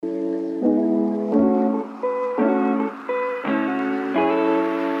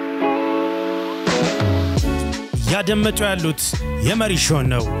እያደመጡ ያሉት የመሪ ሾው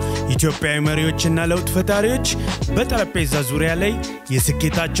ነው። ኢትዮጵያዊ መሪዎችና ለውጥ ፈጣሪዎች በጠረጴዛ ዙሪያ ላይ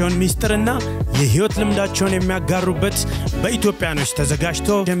የስኬታቸውን ሚስጥርና የህይወት ልምዳቸውን የሚያጋሩበት በኢትዮጵያኖች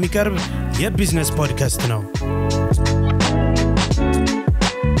ተዘጋጅቶ የሚቀርብ የቢዝነስ ፖድካስት ነው።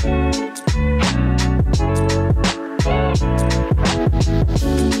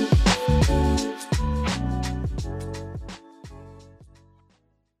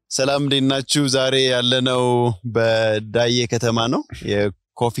 ሰላም እንደናችሁ ዛሬ ያለነው በዳዬ ከተማ ነው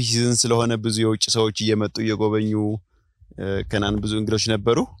የኮፊ ሲዝን ስለሆነ ብዙ የውጭ ሰዎች እየመጡ እየጎበኙ ከናን ብዙ እንግዶች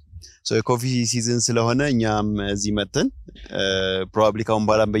ነበሩ የኮፊ ሲዝን ስለሆነ እኛም እዚህ መተን ፕሮባብሊ ካሁን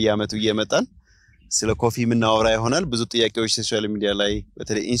በኋላም በየአመቱ እየመጣን ስለ ኮፊ ምናወራ ይሆናል ብዙ ጥያቄዎች ሶሻል ሚዲያ ላይ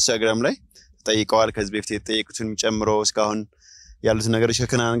በተለይ ኢንስታግራም ላይ ተጠይቀዋል ከዚህ በፊት የተጠየቁትን ጨምሮ እስካሁን ያሉት ነገሮች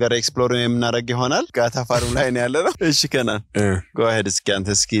ከናን ጋር ኤክስፕሎር የምናደርግ ይሆናል ጋታ ፋርም ላይ ነው ያለነው እሺ ከናን go ahead እስኪ አንተ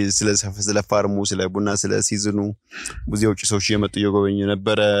እስኪ ስለ ፋርሙ ስለ ቡና ስለ ሲዝኑ ብዙ የውጭ ሰዎች እየመጡ እየጎበኙ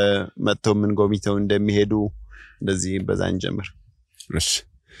ነበር መጥተው ምን ጎብኝተው እንደሚሄዱ እንደዚህ በዛን ጀምር እሺ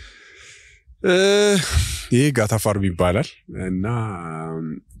ይሄ ጋታ ፋርም ይባላል እና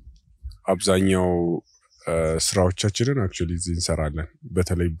አብዛኛው ስራዎቻችንን actually እዚህ እንሰራለን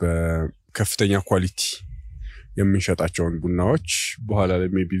በተለይ በከፍተኛ ኳሊቲ የምንሸጣቸውን ቡናዎች በኋላ ላይ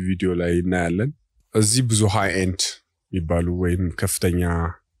ሜቢ ቪዲዮ ላይ እናያለን እዚህ ብዙ ሃይ ኤንድ ይባሉ ወይም ከፍተኛ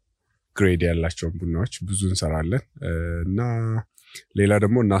ግሬድ ያላቸውን ቡናዎች ብዙ እንሰራለን እና ሌላ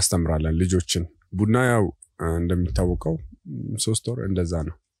ደግሞ እናስተምራለን ልጆችን ቡና ያው እንደሚታወቀው 3 ወር እንደዛ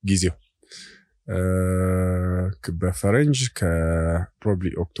ነው ጊዜው በፈረንጅ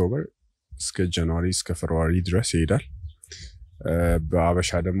ከፕሮባብሊ ኦክቶበር እስከ ጃንዋሪ እስከ ፌብሩዋሪ ድረስ ይሄዳል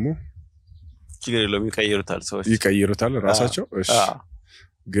በአበሻ ደግሞ ችግር የለውም ይቀይሩታል ራሳቸው እሺ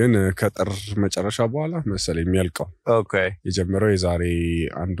ግን ከጥር መጨረሻ በኋላ መሰለኝ የሚያልቀው ኦኬ የጀመረው የዛሬ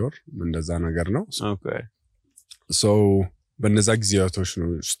 1 ወር እንደዛ ነገር ነው ኦኬ ሶ በነዛ ጊዜያቶች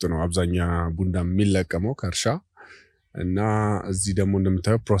ነው አብዛኛው ቡና የሚለቀመው ከርሻ እና እዚህ ደግሞ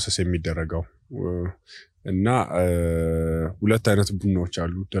እንደምታየው ፕሮሰስ የሚደረገው እና ሁለት አይነት ቡናዎች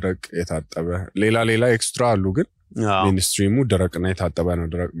አሉ ደረቅ የታጠበ ሌላ ኤክስትራ አሉ ግን ሚኒስትሪሙ ደረቅና የታጠበ ነው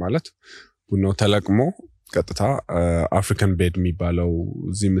ደረቅ ማለት ቡናው ተለቅሞ ቀጥታ አፍሪካን ቤድ የሚባለው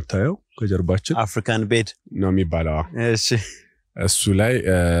እዚህ የምታየው ከጀርባችን አፍሪካን ቤድ ነው የሚባለው እሺ እሱ ላይ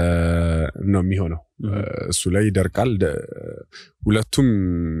ነው የሚሆነው እሱ ላይ ይደርቃል ሁለቱም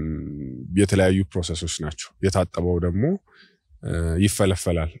የተለያዩ ፕሮሰሶች ናቸው የታጠበው ደግሞ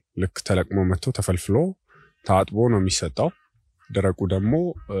ይፈለፈላል ልክ ተለቅሞ መጥቶ ተፈልፍሎ ታጥቦ ነው የሚሰጣው ደረቁ ደግሞ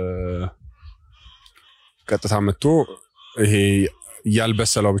ቀጥታ መጥቶ ይሄ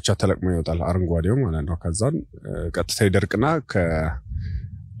ያልበሰለው ብቻ ተለቅሞ ይወጣል አረንጓዴው ማለት ነው ከዛን ቀጥታ ይደርቅና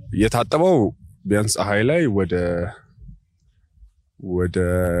የታጠበው ቢያንስ ፀሐይ ላይ ወደ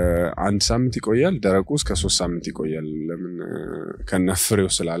 1 ሳምንት ይቆያል ደረቁ እስከ 3 ሳምንት ይቆያል ለምን ከነፍሬው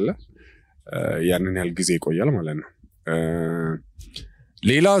ስላለ ያንን ያህል ጊዜ ይቆያል ማለት ነው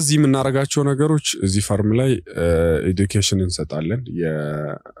ሌላ እዚህ የምናረጋቸው ነገሮች እዚህ ፋርም ላይ ኤዱኬሽን እንሰጣለን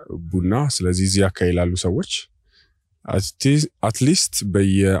የቡና ስለዚህ እዚህ ያካይላሉ ሰዎች አትሊስት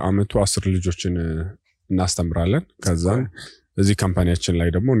በየአመቱ 10 ልጆችን እናስተምራለን ከዛን እዚህ ካምፓኒያችን ላይ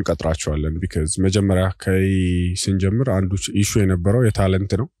ደግሞ እንቀጥራቸዋለን because መጀመሪያ ስንጀምር አንዱ ኢሹ የነበረው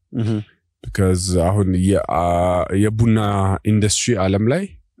የታለንት ነው because አሁን የቡና ኢንደስትሪ ዓለም ላይ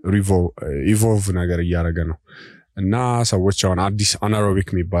ኢቮልቭ ነገር እያደረገ ነው እና ሰዎች አሁን አዲስ አናሮቢክ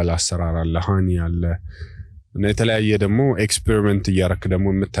የሚባል አሰራር አለ ሃኒ አለ እና የተለያየ ደግሞ ኤክስፔሪመንት እያረክ ደግሞ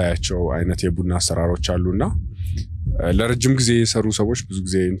የምታያቸው አይነት የቡና አሰራሮች አሉና ለረጅም ጊዜ የሰሩ ሰዎች ብዙ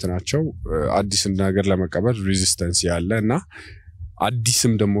ጊዜ እንትናቸው አዲስ ነገር ለመቀበል ሬዚስተንስ ያለና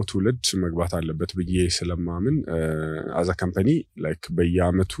አዲስም ደግሞ ትውልድ መግባት አለበት ብዬ ስለማምን as a company like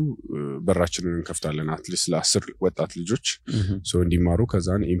በየአመቱ በራችንን እንከፍታለን አትሊስት ለ10 ወጣት ልጆች ሶ እንዲማሩ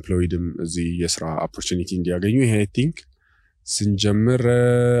ከዛን ኤምፕሎይድም እዚህ የስራ opportunity እንዲያገኙ ይሄ I think ስንጀምር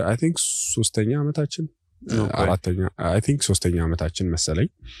I think 3ኛ አመታችን 4ኛ I think 3ኛ አመታችን መሰለኝ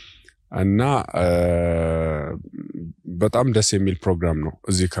እና በጣም ደስ የሚል ፕሮግራም ነው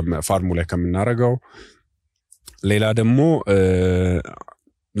እዚህ ፋርሙ ላይ ከምናረጋው ሌላ ደግሞ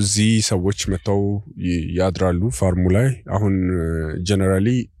እዚህ ሰዎች መተው ያድራሉ ፋርሙ ላይ አሁን ጀነራሊ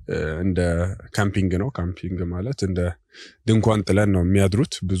እንደ ካምፒንግ ነው ካምፒንግ ማለት እንደ ድንኳን ጥለን ነው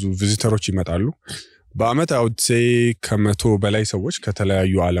የሚያድሩት ብዙ ቪዚተሮች ይመጣሉ በአመት I would say ከ100 በላይ ሰዎች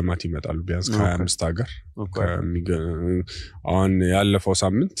ከተለያዩ ዓለማት ይመጣሉ ቢያንስ ከ25 ሀገር አሁን ያለፈው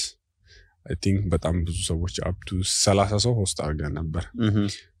ሳምንት I think በጣም ብዙ ሰዎች up to 30 ሰው ሆስት አድርገን ነበር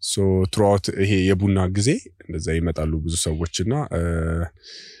so throughout ይሄ የቡና ጊዜ እንደዛ ይመጣሉ ብዙ ሰዎችና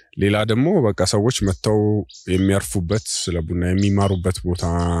ሌላ ደግሞ በቃ ሰዎች መተው የሚያርፉበት ስለ ቡና የሚማሩበት ቦታ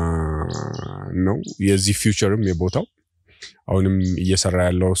ነው የዚህ ፊውቸርም የቦታው አሁንም እየሰራ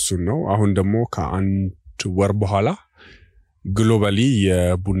ያለው እሱ ነው አሁን ደግሞ ከአንድ ወር በኋላ ግሎባሊ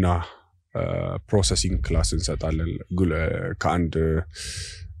የቡና ፕሮሰሲንግ ክላስ እንሰጣለን ከአንድ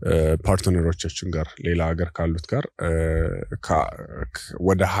ፓርትነሮቻችን ጋር ሌላ ሀገር ካሉት ጋር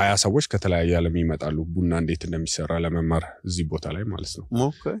ወደ 20 ሰዎች ከተለያየ ዓለም ይመጣሉ ቡና እንዴት እንደሚሰራ ለመማር እዚህ ቦታ ላይ ማለት ነው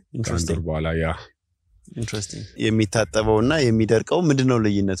ኦኬ ኢንትረስቲንግ በኋላ ያ ኢንትረስቲንግ የሚታጠበውና የሚደርቀው ምንድነው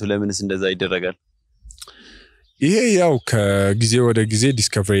ልዩነቱ ለምንስ እንደዛ ይደረጋል ይሄ ያው ከጊዜ ወደ ጊዜ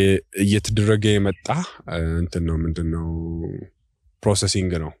ዲስከቨሪ እየተደረገ የመጣ እንትን ነው ምንድነው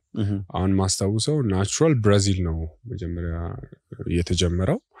ፕሮሰሲንግ ነው አሁን ማስተዋውሰው ናቹራል ብራዚል ነው መጀመሪያ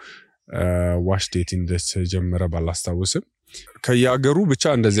የተጀመረው ዋሽ ዴት እንደተጀመረ ባላስተዋውስም ከያገሩ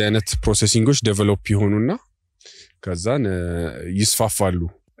ብቻ እንደዚህ አይነት ፕሮሰሲንጎች ዴቨሎፕ ይሆኑና ከዛን ይስፋፋሉ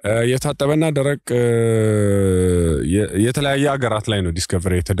የታጠበና ደረቅ የተለያየ ሀገራት ላይ ነው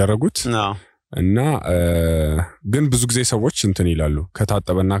ዲስከቨሪ የተደረጉት እና ግን ብዙ ጊዜ ሰዎች እንትን ይላሉ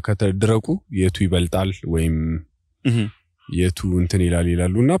ከታጠበና ከተደረቁ የቱ ይበልጣል ወይም የቱ እንትን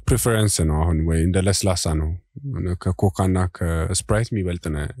ይላሉና ፕሪፈረንስ ነው አሁን ወይ እንደ ለስላሳ ነው ከኮካና ከስፕራይት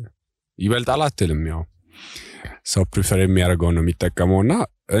ይበልጣል አትልም ያው ሰው ፕሪፈር የሚያደርገው ነው የሚጠቀመውና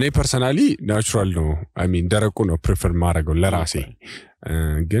እኔ ፐርሰናሊ ናቹራል ነው አይ ሚን ደረቁ ነው ፕሪፈር ማድረገው ለራሴ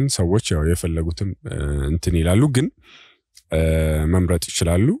ግን ሰዎች ያው የፈለጉትም እንትን ይላሉ ግን መምረጥ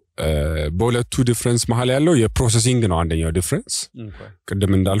ይችላሉ በሁለቱ ዲፈረንስ መሃል ያለው የፕሮሰሲንግ ነው አንደኛው ዲፈረንስ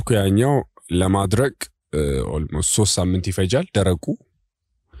ቅድም እንዳልኩ ያኛው ለማድረቅ ኦልሞስት 3 ሳምንት ይፈጃል ደረቁ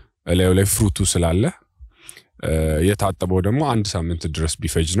ላይ ፍሩቱ ስላለ የታጠበው ደግሞ 1 ሳምንት ድረስ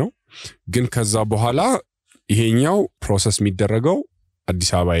ቢፈጅ ነው ግን ከዛ በኋላ ይሄኛው ፕሮሰስ የሚደረገው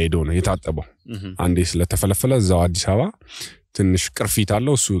አዲስ አበባ ሄዶ ነው የታጠበው አንዴ ስለተፈለፈለ እዛው አዲስ አበባ ትንሽ ቅርፊት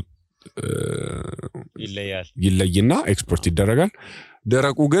አለው እሱ ይለይና ኤክስፖርት ይደረጋል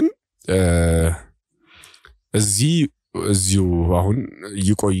ደረቁ ግን እዚሁ አሁን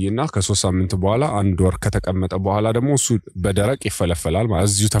ይቆይና ከ3 ሳምንት በኋላ 1 ወር ከተቀመጠ በኋላ ደግሞ እሱ በደረቅ ይፈለፈላል ማለት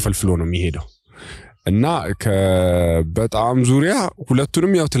እዚሁ ተፈልፍሎ ነው የሚሄደው እና በጣም ዙሪያ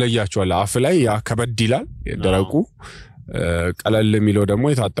ሁለቱንም ያው ተለያቸዋል አፍ ላይ ያ ከበድ ይላል ደረቁ ቀለል የሚለው ደግሞ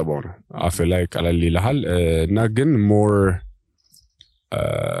የታጠበው ነው አፍ ላይ ቀለል ይላል እና ግን ሞር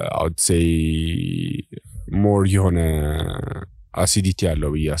I would say more የሆነ አሲዲቲ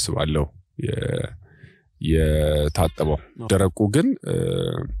ያለው ያስባለው የታጠበው ደረቁ ግን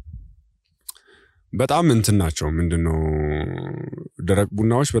በጣም እንትን ናቸው ምንድነው ደረቅ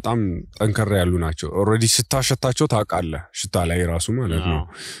ቡናዎች በጣም ጠንከር ያሉ ናቸው ኦሬዲ ስታሸታቸው ታውቃለህ ሽታ ላይ ራሱ ማለት ነው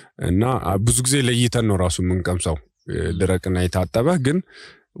እና ብዙ ጊዜ ለይተን ነው ራሱ ምንቀምሰው ደረቅና የታጠበ ግን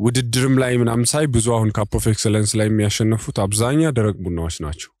ውድድርም ላይ ምናምን ሳይ ብዙ አሁን ካፕ ኦፍ ኤክሰለንስ ላይ የሚያሸንፉት አብዛኛው ደረቅ ቡናዎች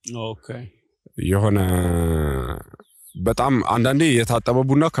ናቸው ኦኬ የሆነ በጣም አንዳንዴ የታጠበ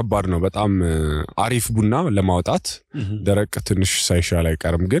ቡና ከባድ ነው በጣም አሪፍ ቡና ለማውጣት ደረቅ ትንሽ ሳይሻል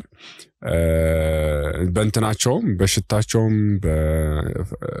አይቀርም ግን በእንትናቸውም በሽታቸውም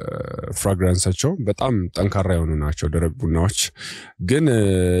በፍራግራንሳቸው በጣም ጠንካራ የሆኑ ናቸው ደረቅ ቡናዎች ግን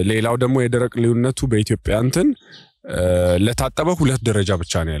ሌላው ደግሞ የደረቅ ልዩነቱ በኢትዮጵያ እንትን ለታጠበ 2 ደረጃ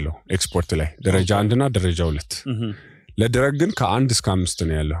ብቻ ነው ያለው ኤክስፖርት ላይ ደረጃ 1 እና ደረጃ 2 ለደረቅ ግን ከ1 እስከ 5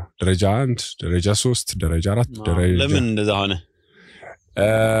 ነው ያለው ደረጃ 1 ደረጃ 3 ደረጃ 4 ደረጃ ለምን እንደዛ ሆነ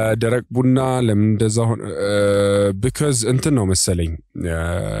ደረቅ ቡና ለምን እንደዛ ሆነ because እንትን ነው መሰለኝ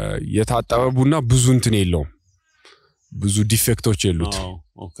የታጠበ ቡና ብዙ እንትን የለውም ብዙ ዲፌክቶች የሉት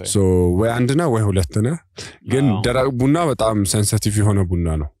ሶ ወይ 1 እና ወይ 2 ነው ግን ደረቅ ቡና በጣም ሴንሲቲቭ የሆነ ቡና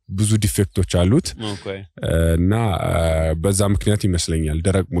ነው ብዙ ዲፌክቶች አሉት እና በዛ ምክንያት ይመስለኛል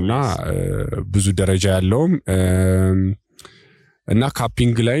ደረቅ ቡና ብዙ ደረጃ ያለውም እና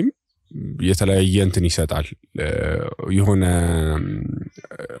ካፒንግ ላይም የተለያየ እንትን ይሰጣል የሆነ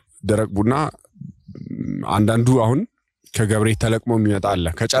ደረቅ ቡና አንዳንዱ አሁን ከገብሬ ተለቅሞ የሚመጣ አለ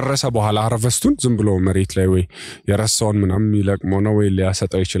ከጨረሰ በኋላ ሃርቨስቱን ዝም ብሎ መሬት ላይ ወይ የራስውን ምናም ይለቅሞ ነው ወይ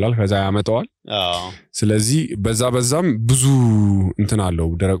ሊያሰጠው ይችላል ከዛ ያመጣዋል ስለዚህ በዛም ብዙ እንትን አለው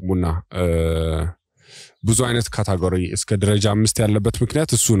ደረቅ ቡና ብዙ አይነት ካታጎሪ እስከ ደረጃ 5 ያለበት ምክንያት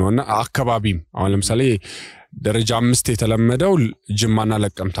እሱ ነውና አካባቢም አሁን ለምሳሌ ደረጃ 5 የተለመደው ጅማና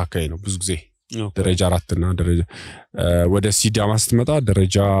ለቀምታ አካባቢ ነው ብዙ ጊዜ ደረጃ 4 እና ደረጃ ወደ ሲዳማ ስትመጣ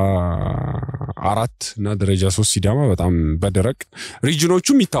ደረጃ 4 እና ደረጃ 3 ሲዳማ በጣም በደረቅ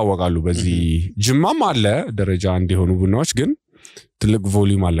ሪጅኖቹም ይታወቃሉ በዚህ ጅማም አለ ደረጃ እንዲሆኑ ቡናዎች ግን ትልቅ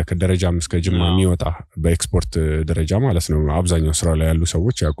ቮሊዩም አለ ከደረጃ 5 ከጅማ የሚወጣ በኤክስፖርት ደረጃ ማለት ነው አብዛኛው ስራ ላይ ያሉ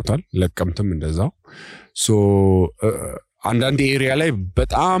ሰዎች ያውቁታል ለቀምትም እንደዛው ሶ አንዳንድ ኤሪያ ላይ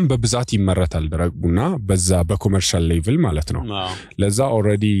በጣም በብዛት ይመረታል ደረቅ ቡና በዛ በኮመርሻል ሌቭል ማለት ነው ለዛ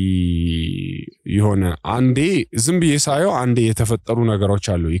ኦሬዲ የሆነ አንዴ ዝም ብዬ ሳየው አንዴ የተፈጠሩ ነገሮች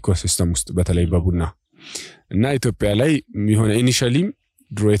አሉ ኢኮሲስተም ውስጥ በተለይ በቡና እና ኢትዮጵያ ላይ የሆነ ኢኒሺያሊ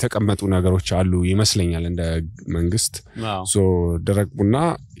ድሮ የተቀመጡ ነገሮች አሉ ይመስለኛል እንደ መንግስት ሶ ደረቅ ቡና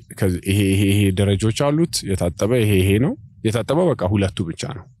ይሄ ደረጃዎች አሉት የታጠበ ይሄ ነው የታጠበው በቃ ሁለቱ ብቻ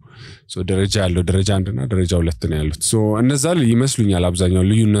ነው ሶ ደረጃ ያለው ደረጃ 1 እና ደረጃ 2 ነው ያሉት ሶ እነዛ ይመስሉኛል አብዛኛው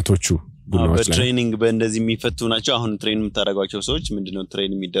ልዩነቶቹ ቡናዎች ላይ በትሬኒንግ በእንደዚህ የሚፈቱ ናቸው አሁን ትሬን የምታደርጓቸው ሰዎች ምንድነው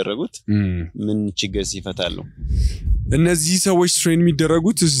ትሬን የሚደረጉት ምን ችግር ሲፈታሉ እነዚህ ሰዎች ትሬን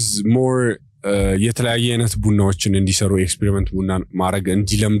የሚደረጉት is more የተለያየ አይነት ቡናዎችን እንዲሰሩ ኤክስፔሪመንት ቡና ማድረግ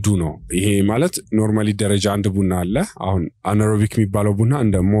እንዲለምዱ ነው ይሄ ማለት ኖርማሊ ደረጃ 1 ቡና አለ አሁን አናሮቢክ የሚባለው ቡና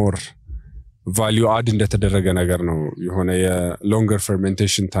እንደ ሞር ቫልዩ አድ እንደተደረገ ነገር ነው የሆነ የሎንገር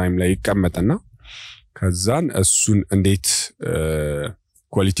ፈርሜንቴሽን ታይም ላይ ይቀመጥና ከዛን እሱን እንዴት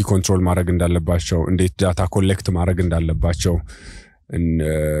ኳሊቲ ኮንትሮል ማድረግ እንዳለባቸው እንዴት ዳታ ኮሌክት ማድረግ እንዳለባቸው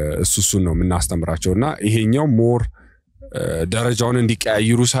እሱን ነው የምናስተምራቸውና ይሄኛው ሞር ደረጃውን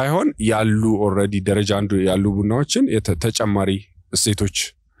እንዲቀያይሩ ሳይሆን ያሉ ኦሬዲ ደረጃ 1 ያሉ ቡናዎችን ተጨማሪ እሴቶች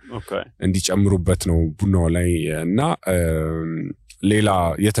እንዲጨምሩበት ነው ቡናው ላይ እና ሌላ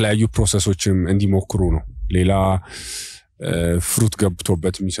የተለያዩ ፕሮሰሶችም እንዲሞክሩ ነው ሌላ ፍሩት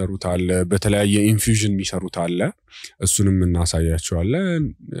ገብቶበት የሚሰሩት አለ በተለያየ ኢንፊውዥን የሚሰሩት አለ እሱንም እናሳያቸዋለን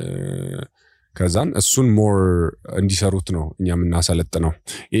ከዛን እሱን ሞር እንዲሰሩት ነው እኛም እናሰለጥነው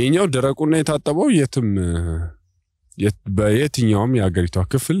ይሄኛው ደረቁና የታጠበው በየትኛውም የአገሪቷ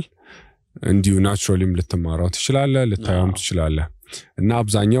ክፍል እንዲሁ ናቹራሊም ልትማራው ትችላለህ ልታየውም ትችላለህ እና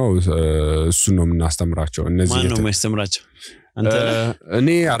አብዛኛው እሱን ነው የምናስተምራቸው እነዚህ ማን ነው የሚያስተምራቸው እኔ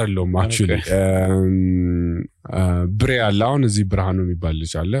አይደለሁም አክቹሊ ብሬ ያለውን እዚህ ብርሃኑ የሚባል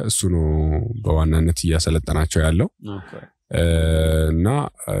ልጅ አለ እሱ ነው በዋናነት እያሰለጠናቸው ያለው እና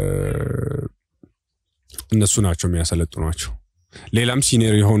እነሱ ናቸው የሚያሰለጥኗቸው ሌላም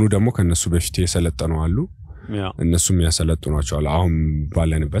ሲኒየር የሆኑ ደግሞ ከነሱ በፊት የሰለጠኑ አሉ እነሱም ያሰለጥኗቸው አሁን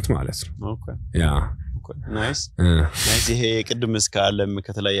ባለንበት ማለት ነው ያ ናይስ ይሄ ቅድም እስከ ዓለም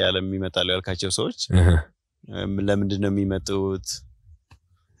ከተለያየ ዓለም ይመጣሉ ያልካቸው ሰዎች ለምንድን ነው የሚመጡት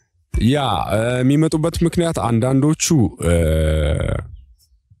ያ የሚመጡበት ምክንያት አንዳንዶቹ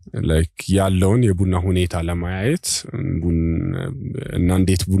ላይክ ያለውን የቡና ሁኔታ ለማየት እና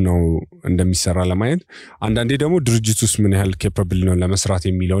እንዴት ቡናው እንደሚሰራ ለማየት አንዳንዴ ደግሞ ድርጅቱስ ምን ያህል ኬፓብል ነው ለመስራት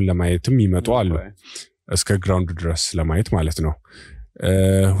የሚለውን ለማየትም ይመጡ አሉ እስከ ግራውንድ ድረስ ለማየት ማለት ነው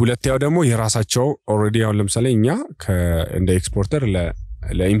ሁለተኛው ደግሞ የራሳቸው ኦሬዲ አሁን ለምሳሌ እኛ እንደ ኤክስፖርተር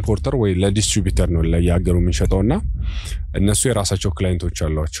ለኢምፖርተር ወይ ለዲስትሪቢዩተር ነው ለያገሩ የምንሸጠውና እነሱ የራሳቸው ክላይንቶች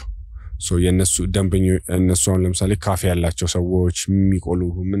አሏቸው ሶ የነሱ ደንበኞች እነሱ አሁን ለምሳሌ ካፌ ያላቸው ሰዎች የሚቆሉ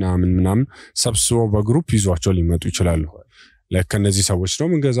ምናምን ሰብስበው በግሩፕ ይዟቸው ሊመጡ ይችላሉ ለከነዚህ ሰዎች ነው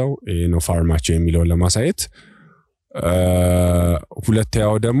ምንገዛው ነው ፋርማቸው የሚለው ለማሳየት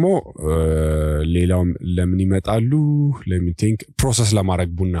ሁለተኛው ደግሞ ሌላው ለምን ይመጣሉ let me think ፕሮሰስ ለማድረግ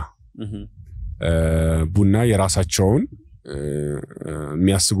ቡና የራሳቸውን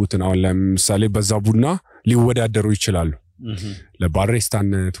የሚያስቡትን አሁን ለምሳሌ በዛ ቡና ሊወዳደሩ ይችላሉ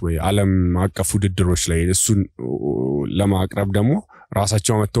ለባሪስታነት ወይ ዓለም አቀፍ ውድድሮች ላይ እሱን ለማቅረብ ደግሞ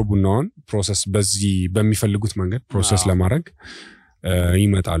ራሳቸው መጥተው ቡናውን ፕሮሰስ በዚህ በሚፈልጉት መንገድ ፕሮሰስ ለማድረግ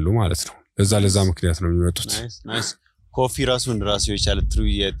ይመጣሉ ማለት ነው ለዛ ምክንያት ነው የሚመጡት ናይስ ኮፊ ራሱን ይቻለ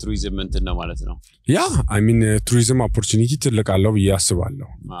የቱሪዝም እንትን ነው ማለት ነው ያ I mean tourism opportunity ትልቃለው ያስባለሁ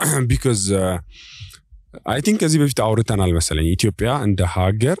because I think ከዚህ በፊት አውርተናል መሰለኝ ኢትዮጵያ እንደ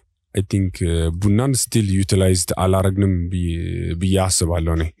ሀገር I think ቡናን still utilized አላረግንም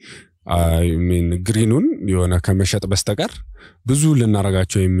ብያስባለሁ ነኝ I mean ግሪኑን የሆነ ከመሸጥ በስተቀር ብዙ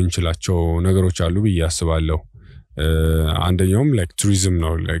ልናረጋቸው የምንችላቸው ነገሮች አሉ ብያስባለሁ አንደኛውም like tourism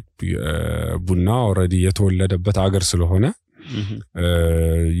ነው like ቡና already የተወለደበት ሀገር ስለሆነ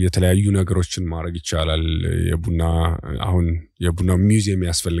የተለያዩ ነገሮችን ማድረግ ይቻላል የቡና ሚውዚየም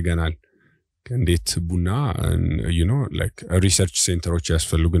ያስፈልገናል እንዴት ቡና you know like research centers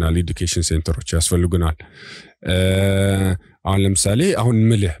ያስፈልጉናል education centers ያስፈልጉናል አሁን ለምሳሌ አሁን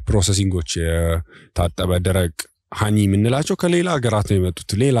ምልህ ፕሮሰሲንጎች ታጠበ ደረቅ ሃኒ ምንላቸው ከሌላ ሀገራት ነው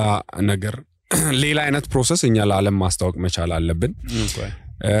የመጡት ሌላ አይነት ፕሮሰስ እኛ ለዓለም ማስተዋወቅ መቻል አለብን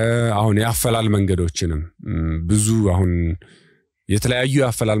አሁን ያፈላል መንገዶችንም ብዙ አሁን የተለያዩ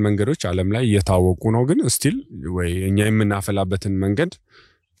ያፈላል መንገዶች ዓለም ላይ እየታወቁ ነው ግን still ወይ እኛ የምናፈላበትን መንገድ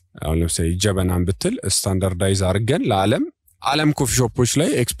አሁን ለምሳሌ ጀበናን ብትል ስታንዳርዳይዝ አድርገን ለዓለም ኮፊ ሾፖች ላይ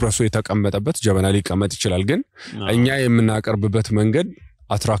ኤክስፕሬሶ የተቀመጠበት ጀበና ሊቀመጥ ይችላል ግን እኛ የምናቀርብበት መንገድ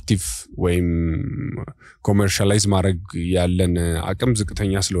አትራክቲቭ ወይም ኮመርሻላይዝ ማድረግ ያለን አቅም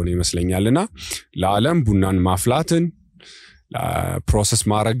ዝቅተኛ ስለሆነ ይመስለኛልና ለዓለም ቡናን ማፍላትን ፕሮሰስ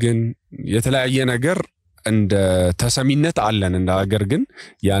ማድረግን የተለያየ ነገር እንደ ተሰሚነት አለን እንደ ሀገር ግን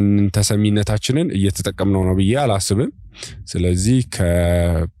ያንን ተሰሚነታችንን እየተጠቀምነው ነው ብዬ አላስብም ስለዚህ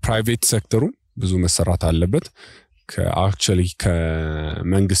ከፕራይቬት ሴክተሩ ብዙ መሰራት አለበት ከአክቹአሊ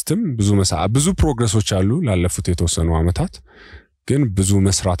ከመንግስትም ብዙ ፕሮግረሶች አሉ ላለፉት የተወሰኑ አመታት ግን ብዙ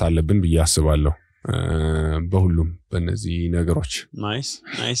መስራት አለብን ብዬ አስባለሁ በሁሉም በእነዚህ ነገሮች ናይስ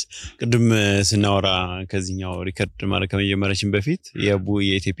ቅድም ስናወራ ከዚህኛው ሪከርድ ማለት ከመጀመራችን በፊት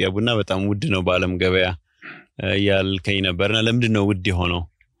የኢትዮጵያ ቡና በጣም ውድ ነው በአለም ገበያ ያልከኝ ነበርና ለምንድን ነው ውድ የሆነው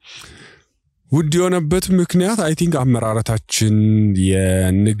ውድ የሆነበት ምክንያት አይ ቲንክ አመራረታችን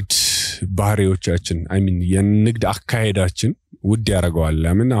የንግድ ባህሪዎቻችን የንግድ አካሄዳችን ውድ ያደርገዋል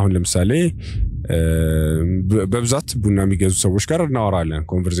ለምን አሁን ለምሳሌ በብዛት ቡና የሚገዙ ሰዎች ጋር እናወራለን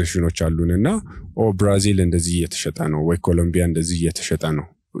ኮንቨርሴሽኖች አሉንና ብራዚል እንደዚህ እየተሸጠ ነው ወይ ኮሎምቢያ እንደዚህ እየተሸጠ ነው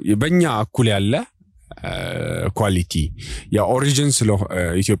በእኛ እኩል ያለ ኳሊቲ ያ ኦሪጂን ስለ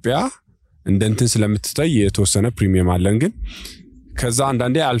ኢትዮጵያ እንደንትን ስለምትታይ የተወሰነ ፕሪሚየም አለን ግን ከዛ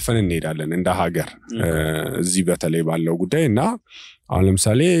አንዳንዴ አልፈን እንሄዳለን እንደ ሀገር እዚህ በተለይ ባለው ጉዳይና አሁን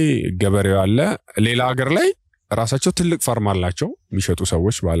ለምሳሌ ገበሬው አለ ሌላ ሀገር ላይ ራሳቸው ትልቅ ፋርም አላቸው የሚሸጡ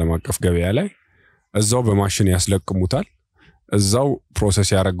ሰዎች በአለም አቀፍ ገበያ ላይ እዛው በማሽን ያስለቅሙታል እዛው ፕሮሰስ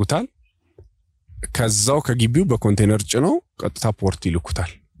ያደርጉታል ከዛው ከግቢው በኮንቴነር ጭነው ቀጥታ ፖርት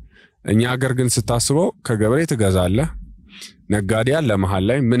ይልኩታል እኛ ሀገር ግን ስታስበው ከገበሬ ትገዛለህ ነጋዴ ያለ መሃል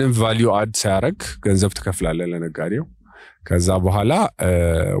ላይ ምንም ቫልዩ አድ ሳያረግ ገንዘብ ትከፍላለህ ለነጋዴው ከዛ በኋላ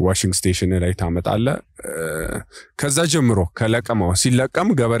ዋሽንግ ስቴሽን ላይ ታመጣለ ከዛ ጀምሮ ከለቀማው ሲለቀም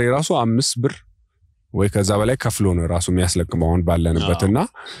ገበሬ ራሱ 5 ብር ወይ ከዛ በላይ ከፍሎ ነው ራሱ የሚያስለቅመውን ባለንበትና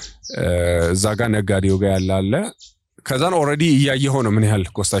እዛ ጋር ነጋዴው ጋር ያላለ ከዛን ኦሬዲ እያየው ነው ምን ያህል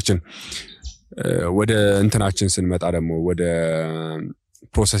ኮስታችን ወደ እንትናችን ስንመጣ ደግሞ ወደ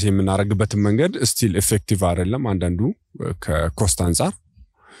ፕሮሰስ የምናረግበት መንገድ ስቲል ኢፌክቲቭ አይደለም አንዳንዱ ከኮስት አንፃር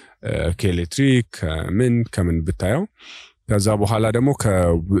ከኤሌክትሪክ ከምን ብታየው ከዛ በኋላ ደግሞ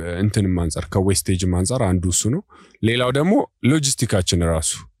ከእንትንም አንፃር ከዌስቴጅ አንፃር አንዱ እሱ ነው ሌላው ደግሞ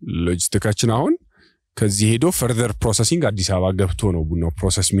ሎጂስቲካችን አሁን ከዚህ ሄዶ ፈርዘር ፕሮሰሲንግ አዲስ አበባ ገብቶ ነው ቡናው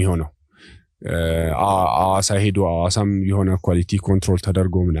ፕሮሰስ የሚሆነው አዋሳ ሄዶ አዋሳም የሆነ ኳሊቲ ኮንትሮል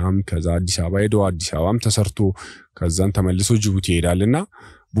ተደርጎ ምናም ከዛ አዲስ አበባ ሄዶ አዲስ አበባም ተሰርቶ ከዛን ተመልሶ ጅቡቲ ይሄዳልና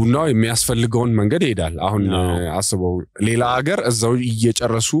ቡናው የሚያስፈልገውን መንገድ ይሄዳል አሁን አስበው ሌላ ሀገር እዛው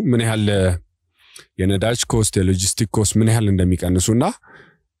እየጨረሱ ምን ያህል የነዳጅ ኮስት የሎጂስቲክ ኮስት ምን ያህል እንደሚቀንሱና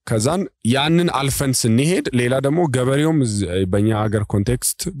ከዛን ያንን አልፈን ስንሄድ ሌላ ደግሞ ገበሬውም በእኛ ሀገር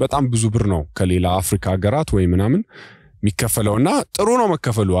ኮንቴክስት በጣም ብዙ ብር ነው ከሌላ አፍሪካ ሀገራት ወይ ምናምን የሚከፈለውና ጥሩ ነው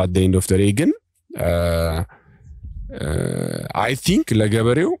መከፈሉ at the end of the day ግን I think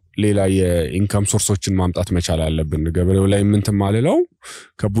ለገበሬው ሌላ የኢንካም ሶርሶችን ማምጣት መቻል አለብን ገበሬው ላይ ምን ተማለለው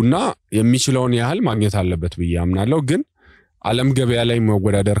ከቡና የሚችለውን ያህል ማግኘት አለበት ብዬ አምናለሁ ግን ዓለም ገበያ ላይ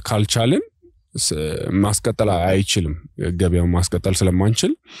መወዳደር ካልቻልን ማስቀጠል አይችልም ገበያው ማስቀጠል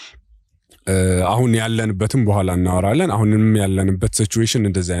ስለማንችል አሁን ያለንበትም በኋላ እናወራለን አሁንም ያለንበት ሲቹዌሽን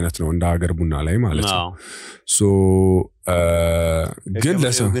እንደዚህ አይነት ነው እንደ ሀገር ቡና ላይ ማለት ነው ሶ ግን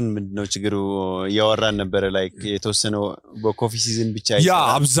ምንድነው ችግሩ ያወራን ነበር ላይክ የተወሰነው በኮፊ ሲዝን ብቻ ያ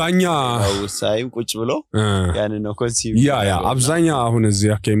አብዛኛው ሳይም ቁጭ ብሎ ያን ነው ኮንሲም ያ አብዛኛው አሁን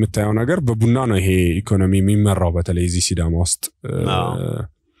እዚህ አከ የምታየው ነገር በቡና ነው ይሄ ኢኮኖሚ የሚመራው በተለይ እዚህ ሲዳማ ውስጥ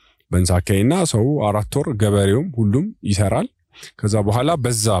በንሳከይና ሰው 4 ወር ገበሬውም ሁሉም ይሰራል ከዛ በኋላ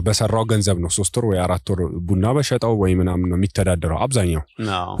በዛ በሰራው ገንዘብ ነው 3 ወር ወይ 4 ወር ቡና በሸጣው ወይ ምናምን ነው የሚተዳደረው አብዛኛው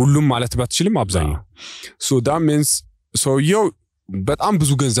ሁሉም ማለት ባትችልም አብዛኛው so that means ሰውየው በጣም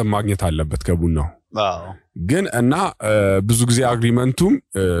ብዙ ገንዘብ ማግኘት አለበት ከቡናው ግን እና ብዙ ጊዜ አግሪመንቱም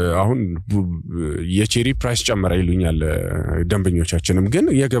አሁን የቼሪ ፕራይስ ጨመረ ይሉኛል ደንበኞቻችንም ግን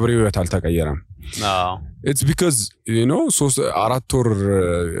የገበሬው ህይወት አልተቀየረም it's because you know 4 ወር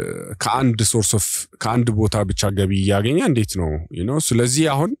ከአንድ ሶርስ ኦፍ ከአንድ ቦታ ብቻ ገቢ ያገኛ እንዴት ነው you know ስለዚህ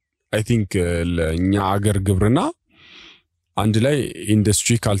አሁን I think ለኛ አገር ግብርና አንድ ላይ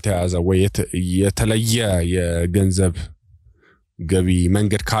ኢንዱስትሪ ካልተያዘ ወይ የተለየ የገንዘብ ገቢ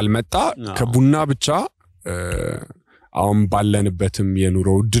መንገድ ካልመጣ ከቡና ብቻ አሁን ባለንበትም የኑሮ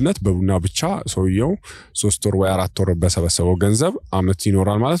ውድነት በቡና ብቻ ሰውየው 3 ወር ወይ 4 ወር በሰበሰበው ገንዘብ አመት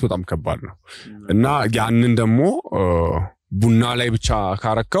ይኖራል ማለት በጣም ከባድ ነው እና ያንን ደግሞ ቡና ላይ ብቻ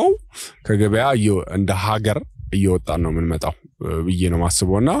ካረከው ከገበያ እንደ ሀገር እየወጣን ነው የምንመጣው ብዬ ነው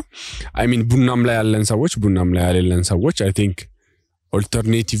ማስበውና I mean ቡናም ላይ ያለን ሰዎች ቡናም ላይ ያለን ሰዎች I think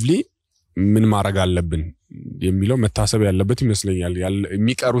alternatively ምን ማድረግ አለብን የሚለው መታሰብ ያለበት ይመስለኛል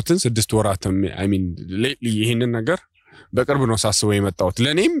የሚቀሩትን 6 ወራት I mean lately ይሄንን ነገር በቅርብ ነው ሳስበው የመጣሁት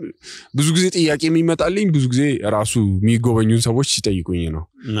ለኔም ብዙ ጊዜ ጥያቄ የሚመጣልኝ ብዙ ጊዜ ራሱ የሚጎበኙን ሰዎች ሲጠይቁኝ ነው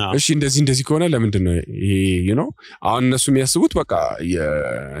እሺ እንደዚህ ከሆነ ለምንድን ነው ይሄ አሁን እነሱ የሚያስቡት በቃ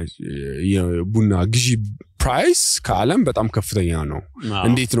የቡና ግዢ ፕራይስ ከዓለም በጣም ከፍተኛ ነው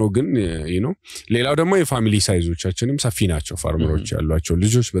እንዴት ነው ግን ሌላው ደግሞ የፋሚሊ ሳይዞቻችንም ሰፊ ናቸው ፋርመሮች ያሏቸው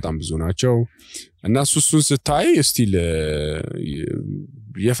ልጆች በጣም ብዙ ናቸው እና እሱን ስታይ ስቲል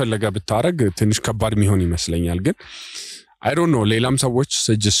የፈለጋ ብታረግ ትንሽ ከባድ የሚሆን ይመስለኛል ግን I don't know ሌላም ሰዎች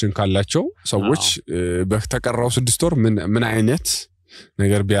ሰጀሽን ካላቸው ሰዎች በተቀራው 6 ወር ምን አይነት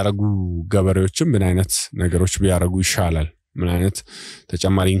ነገር ቢያረጉ ገበሬዎችም ምን አይነት ነገሮች ቢያረጉ ይሻላል ምን አይነት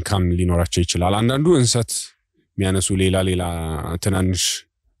ተጨማሪ ኢንካም ሊኖራቸው ይችላል አንዳንዱ እንሰት የሚያነሱ ሌላ ትናንሽ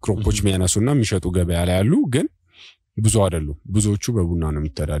ክሮፖች የሚያነሱና የሚሸጡ ገበያ ላይ ያሉ ግን ብዙ አይደሉም ብዙዎቹ በቡና ነው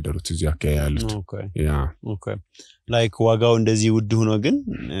የሚተዳደሩት እዚህ አካባቢ ያሉት ኦኬ ላይክ ዋጋው እንደዚህ ውድ ሆኖ ግን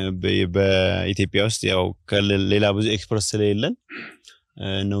በኢትዮጵያ ውስጥ ያው ከሌላ ብዙ ኤክስፕረስ ስለሌለን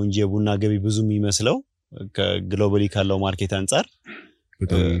ነው እንጂ የቡና ገቢ ብዙ የሚመስለው ከግሎባሊ ካለው ማርኬት አንፃር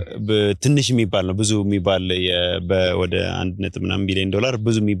በትንሽ የሚባል ነው ብዙ የሚባል ወደ 1.9 ቢሊዮን ዶላር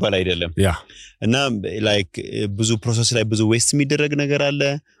ብዙ የሚባል አይደለም እና ላይክ ብዙ ፕሮሰስ ላይ ብዙ ዌስት የሚደረግ ነገር አለ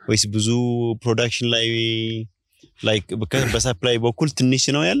ወይስ ብዙ ፕሮዳክሽን ላይ ላይክ በሰፕላይ በኩል ትንሽ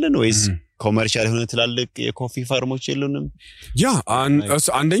ነው ያለን ወይስ ኮመርሻል ሆነ ትላልቅ የኮፊ ፋርሞች የሉንም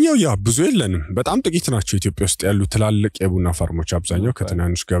አንደኛው ብዙ የለንም በጣም ጥቂት ናቸው ኢትዮጵያ ውስጥ ያሉ ትላልቅ የቡና ፋርሞች አብዛኛው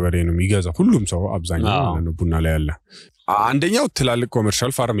ከትናንሽ ገበሬ ነው የሚገዛው ሁሉም ሰው አብዛኛው ማለት ቡና ላይ ያለ አንደኛው ትላልቅ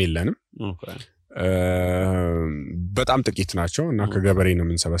ኮመርሻል ፋርም የለንም በጣም ጥቂት ናቸው እና ከገበሬ ነው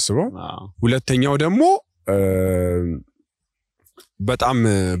የምንሰበስበው ሁለተኛው ደግሞ በጣም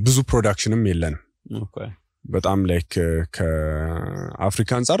ብዙ ፕሮዳክሽንም የለንም በጣም ላይክ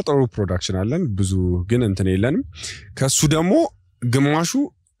ከአፍሪካ አንፃር ጥሩ ፕሮዳክሽን አለን ብዙ ግን እንትን የለንም ከሱ ደግሞ ግማሹ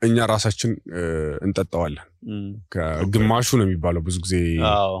እኛ ራሳችን እንጠጣዋለን ከግማሹ ነው የሚባለው ብዙ ጊዜ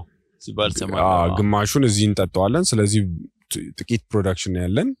ሲባል ሰማው ግማሹን እዚህ እንጠጣዋለን ስለዚህ ጥቂት ፕሮዳክሽን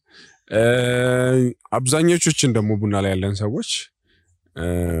ያለን አብዛኞቹችን ደግሞ ቡና ላይ ያለን ሰዎች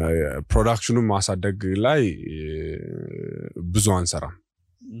ፕሮዳክሽኑን ማሳደግ ላይ ብዙ አንሰራም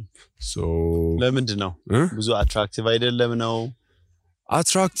ለምንድን ነው ብዙ አትራክቲቭ አይደለም ነው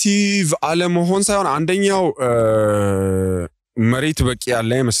አትራክቲቭ አለመሆን ሳይሆን አንደኛው መሬት በቂ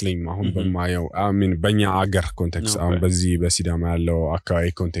ያለ አይመስለኝም አሁን በማየው በእኛ አገር ኮንቴክስት አሁን በዚህ በሲዳማ ያለው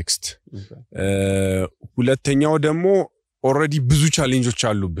አካባቢ ኮንቴክስት ሁለተኛው ደግሞ ኦሬዲ ብዙ ቻሌንጆች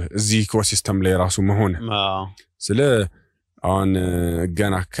አሉብህ እዚህ ኢኮሲስተም ላይ ራሱ መሆን ስለ አሁን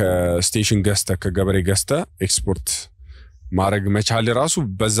ገና ከስቴሽን ገስተ ከገበሬ ገስተ ኤክስፖርት ማረግ መቻል ራሱ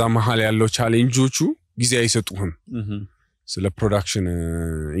በዛ መሃል ያለው ቻሌንጆቹ ጊዜ አይሰጡህም ስለ ፕሮዳክሽን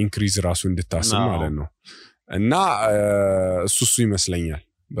ኢንክሪዝ ራሱ እንድታስብ ማለት ነው እና እሱ ይመስለኛል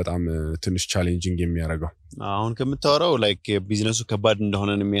በጣም ትንሽ ቻሌንጂንግ የሚያደርገው አሁን ከምታወራው ላይክ ቢዝነሱ ከባድ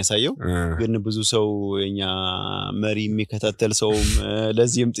እንደሆነ ነው የሚያሳየው ግን ብዙ ሰው የኛ መሪ የሚከታተል ሰው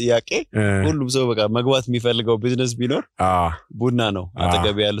ለዚህም ጥያቄ ሁሉም ሰው በቃ መግባት የሚፈልገው ቢዝነስ ቢኖር ቡና ነው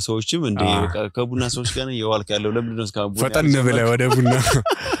አጠገብ ያሉ ሰዎችም እንዴ በቃ ከቡና ሰዎች ጋር የዋልክ ያለው ለምን ነው እስካሁን ቡና ፈጠን ብለ ወደ ቡና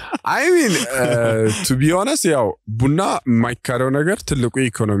I mean to be honest ያው ቡና የማይካረው ነገር ትልቁ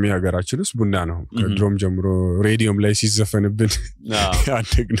ኢኮኖሚ ሀገራችን ውስጥ ቡና ነው ከድሮም ጀምሮ ሬዲዮም ላይ ሲዘፈንብን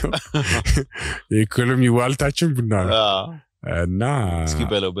ያደግነው ኢኮኖሚ ዋልታችን ቡና ነው እና እስኪ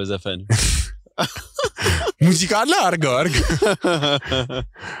በለው በዘፈን ሙዚቃ አለ አርገው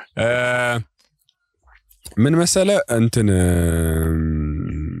ምን መሰለ እንትን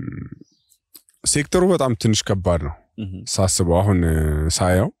ሴክተሩ በጣም ትንሽ ከባድ ነው ሳስበው አሁን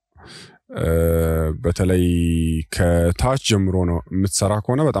ሳየው በተለይ ከታች ጀምሮ ነው የምትሰራ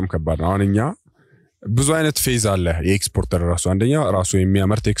ከሆነ በጣም ከባድ ነው አሁንኛ ብዙ አይነት ፌዝ አለ የኤክስፖርተር ራሱ አንደኛ ራሱ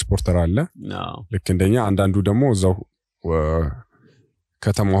የሚያመርት ኤክስፖርተር አለ ልክ እንደኛ አንዳንዱ ደግሞ እዛው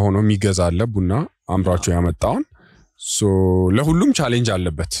ከተማ ሆኖ የሚገዛ አለ ቡና አምራቹ ያመጣውን ለሁሉም ቻሌንጅ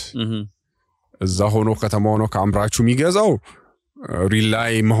አለበት እዛ ሆኖ ከተማ ሆኖ ከአምራቹ የሚገዛው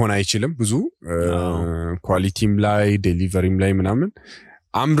ሪላይ መሆን አይችልም ብዙ ኳሊቲም ላይ ዴሊቨሪም ላይ ምናምን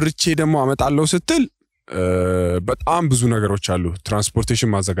አምርቼ ደግሞ አመጣለው ስትል በጣም ብዙ ነገሮች አሉ ትራንስፖርቴሽን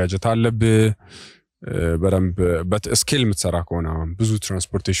ማዘጋጀት አለብህ በደንብ በስኬል የምትሰራ ከሆነ ብዙ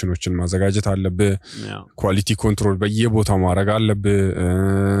ትራንስፖርቴሽኖችን ማዘጋጀት አለብህ ኳሊቲ ኮንትሮል በየቦታው ማድረግ አለብህ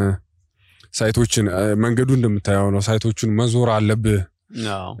ሳይቶችን መንገዱ እንደምታየው ነው ሳይቶችን መዞር አለብህ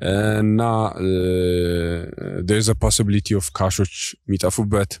እና there's a possibility of ካሾች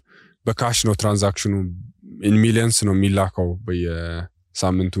የሚጠፉበት በካሽ ነው ትራንዛክሽኑ in millions ነው የሚላከው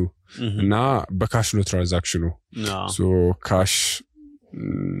በየሳምንቱ እና በካሽ ነው ትራንዛክሽኑ ካሽ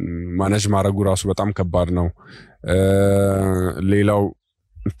ማኔጅ ማድረጉ ራሱ በጣም ከባድ ነው ሌላው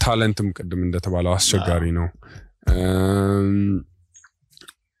ታለንትም ቅድም እንደተባለው አስቸጋሪ ነው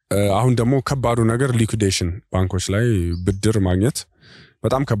አሁን ደግሞ ከባዱ ነገር ሊኩዊዴሽን ባንኮች ላይ ብድር ማግኘት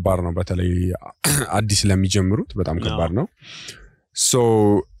በጣም ከባድ ነው በተለይ አዲስ ለሚጀምሩት በጣም ከባድ ነው ሶ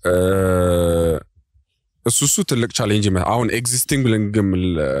እሱ ትልቅ ቻሌንጅ አሁን ኤግዚስቲንግ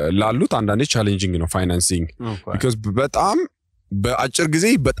ላሉት አንዳንዴ ቻሌንጂንግ ነው ፋይናንሲንግ because በጣም በአጭር ጊዜ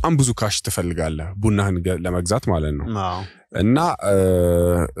በጣም ብዙ ካሽ ትፈልጋለህ ቡናህን ለመግዛት ማለት ነው እና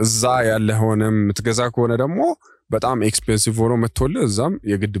እዛ ያለሆነም ትገዛ ከሆነ ደግሞ በጣም ኤክስፔንሲቭ ሆኖ መጥቶል እዛም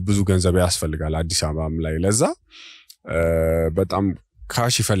የግድ ብዙ ገንዘብ ያስፈልጋል አዲስ አበባም ላይ ለዛ በጣም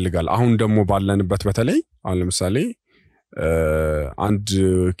ካሽ ይፈልጋል አሁን ደግሞ ባለንበት በተለይ አሁን ለምሳሌ 1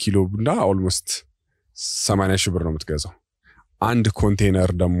 ኪሎ ቡና ኦልሞስት 80 ሺህ ብር ነው የምትገዛው አንድ ኮንቴነር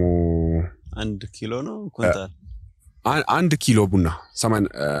ደግሞ 1 ኪሎ ነው ኩንታል 1 ኪሎ ቡና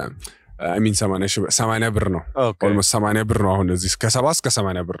 80 ብር ነው ኦልሞስት 80 ብር ነው አሁን እዚህ ከ70 እስከ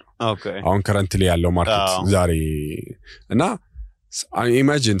 80 ብር ነው አሁን ከረንትሊ ያለው ማርኬት ዛሬ እና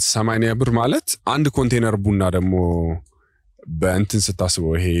ኢማጂን 80 ብር ማለት አንድ ኮንቴነር ቡና ደግሞ በእንትን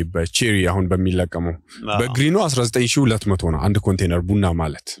ስታስበው ይሄ በቼሪ አሁን በሚለቀመው በግሪኑ 19200 ነው አንድ ኮንቴነር ቡና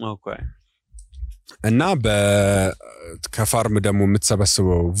ማለት እና በከፋርም ደግሞ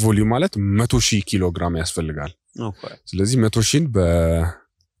የምትሰበስበው ቮሊዩም ማለት 100,000 ኪሎ ግራም ያስፈልጋል ስለዚህ 100,000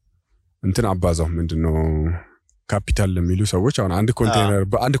 በእንትን አባዛው ምንድነው ካፒታል ለሚሉ ሰዎች አሁን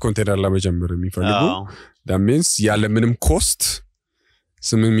አንድ ኮንቴነር ለመጀመር የሚፈልጉ that means ያለ ምንም ኮስት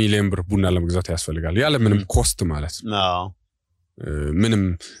 8 ሚሊዮን ብር ቡና ለመግዛት ያስፈልጋል ያለ ምንም ኮስት ማለት ምንም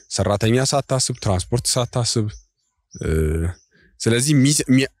ሰራተኛ ሳታስብ ትራንስፖርት ሳታስብ ስለዚህ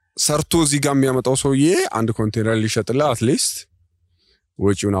ሰርቶ እዚህ ጋር የሚያመጣው ሰውዬ አንድ ኮንቴነር ሊሸጥላ አትሊስት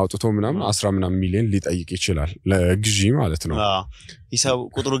ወጪውን አውጥቶ ምናምን 10 ምናምን ሚሊዮን ሊጠይቅ ይችላል ለግዢ ማለት ነው ሂሳብ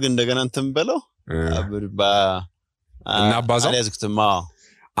ቁጥሩ ግን እንደገና እንትን በለው እና ባዛው አለዝክተማ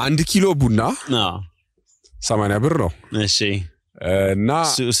 1 ኪሎ ቡና 80 ብር ነው እሺ እና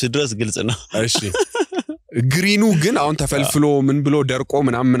ስድረስ ግልጽ ነው እሺ ግሪኑ ግን አሁን ተፈልፍሎ ምን ብሎ ደርቆ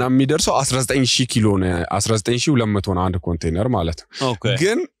ምናምን የሚደርሰው 19000 ኪሎ ነው 19200 ነው አንድ ኮንቴነር ማለት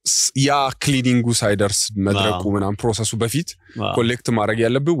ግን ያ ክሊኒንጉ ሳይደርስ መድረቁ ምናምን ፕሮሰሱ በፊት ኮሌክት ማድረግ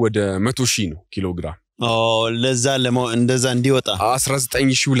ያለብህ ወደ 100000 ነው ኪሎ ግራም ለዛ እንደዛ እንዲወጣ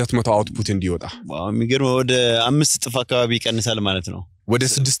 19200 አውትፑት እንዲወጣ የሚገርም ወደ 5 እጥፍ አካባቢ ይቀንሳል ማለት ነው ወደ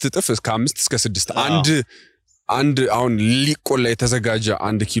 6 እጥፍ እስከ 5 እስከ 6 አንድ አሁን ሊቆላ የተዘጋጀ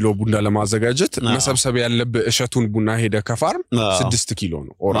 1 ኪሎ ቡና ለማዘጋጀት መሰብሰብ ያለበት እሸቱን ቡና ሄደ ከፋርም 6 ኪሎ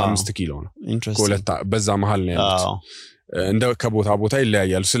ነው ኦር 5 ኪሎ ነው ኮለታ በዛ መሃል ነው ያለው እንደ ከቦታ ቦታ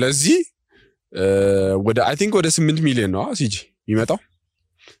ይለያያል ስለዚህ ወደ አይ ቲንክ ወደ 8 ሚሊዮን ነው ሲጂ ይመጣው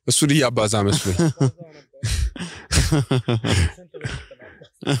እሱ ዲያባዛ መስሎኝ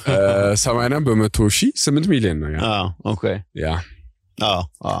 80 በ100,000 8 ሚሊዮን ነው ያ ኦኬ ያ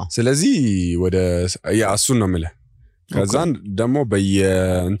ስለዚህ ወደ ያ እሱን ነው ማለት ከዛን ደግሞ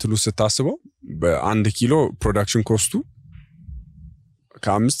በየእንትሉ ስታስበው በ1 ኪሎ ፕሮዳክሽን ኮስቱ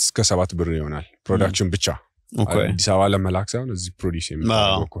ከ5 እስከ 7 ብር ይሆናል ፕሮዳክሽን ብቻ አዲስ አበባ ለመላክ ሳይሆን እዚህ ፕሮዲዩስ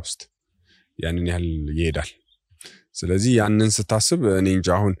የሚያደርገው ኮስት ያንን ያህል ይሄዳል ስለዚህ ያንን ስታስብ እኔ እንጃ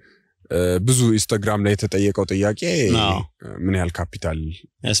አሁን ብዙ ኢንስታግራም ላይ የተጠየቀው ጥያቄ ምን ያህል ካፒታል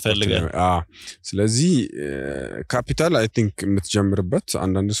ያስፈልጋል ስለዚህ ካፒታል አይ ቲንክ የምትጀምርበት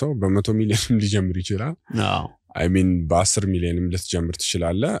አንዳንድ ሰው በ100 ሚሊዮን ሊጀምር ይችላል አይ ሚን በ10 ሚሊዮንም ልትጀምር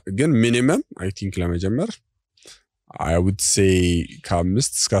ትችላለህ ግን ሚኒመም አይ ቲንክ ለመጀመር I would say ከ5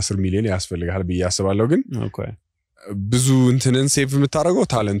 እስከ 10 ሚሊዮን ያስፈልጋል በያስባለው ግን ብዙ እንትንን ሴቭ የምታደርገው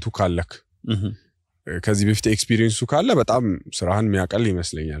ታለንቱ ካለክ ከዚህ በፊት ኤክስፒሪየንሱ ካለ በጣም ስራህን የሚያቀል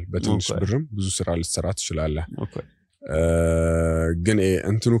ይመስለኛል በትንሽ ብርም ብዙ ስራ ልትሰራ ትችላለህ ግን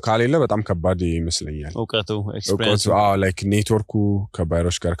እንትኑ ካሌለ በጣም ከባድ ይመስለኛል እውቀቱ ኤክስፒሪየንስ ላይክ ኔትወርኩ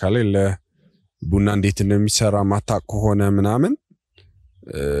ከባይሮች ጋር ካሌለ ቡና እንዴት እንደሚሰራ ማታቅ ሆነ ምናምን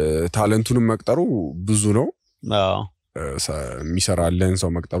ታለንቱንም መቅጠሩ ብዙ ነው የሚሰራለን ሰው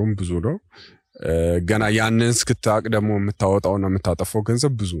መቅጠሩም ብዙ ነው ገና ያንን እስክታቅ ደግሞ የምታወጣውና የምታጠፋው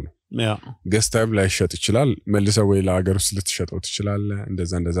ገንዘብ ብዙ ነው ገስታይም ላይ ሸጥ ይችላል መልሰው ወይ ለሀገር ውስጥ ልትሸጠው ትችላለህ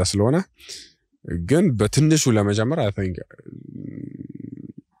እንደዛ ስለሆነ ግን በትንሹ ለመጀመር አይ ቲንክ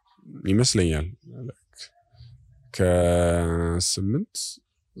ይመስለኛል ከ8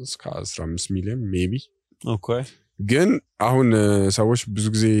 እስከ 15 ሚሊዮን ሜቢ ኦኬ ግን አሁን ሰዎች ብዙ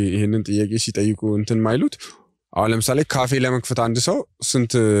ጊዜ ይሄንን ጥያቄ ሲጠይቁ እንትን ማይሉት አሁን ለምሳሌ ካፌ ለመክፈት አንድ ሰው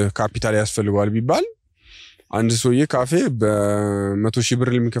ስንት ካፒታል ያስፈልጋል ቢባል አንድ ሰውዬ ካፌ በ100,000 ብር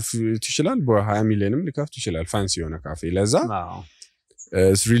ሊከፍት ይችላል በ20 ሚሊዮንም ሊከፍት ይችላል ፋንሲ የሆነ ካፌ ለዛ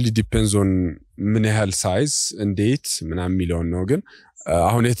it really depends on ምን ያህል ሳይዝ እንዴት ምናምን የሚለው ነው ግን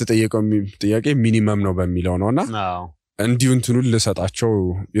አሁን የተጠየቀው ጥያቄ ሚኒመም ነው በሚለው ነውና እንዲሁ እንትኑን ለሰጣቸው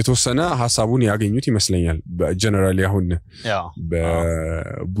የተወሰነ ሐሳቡን ያገኙት ይመስለኛል በጀነራሊ አሁን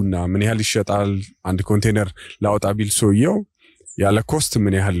በቡና ምን ያህል ይሸጣል አንድ ኮንቴነር ላውጣ ቢል ሰውየው ያለ ኮስት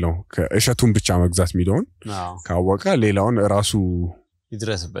ምን ያህል ነው ከእሸቱን ብቻ መግዛት ሚሊዮን ካወቀ ሌላውን ራሱ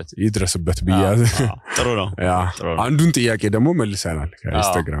ይድረስበት ብያዝ ጥሩ ነው ያ አንዱን ጥያቄ ደግሞ መልሰናል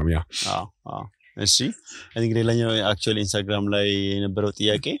ከኢንስታግራም ያ እሺ እንግዲህ ሌላኛው አክቹአሊ ኢንስታግራም ላይ የነበረው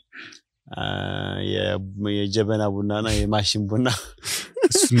ጥያቄ የጀበና ቡናና የማሽን ቡና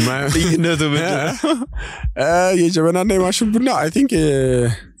ልዩነቱ የጀበናና የማሽን ቡና አይ ቲንክ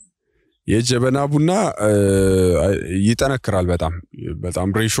የጀበና ቡና ይጠነክራል በጣም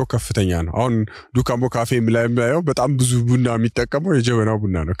ሬሾ ከፍተኛ ነው አሁን ዱካሞ ካፌ ላይ የሚያየው በጣም ብዙ ቡና የሚጠቀመው የጀበና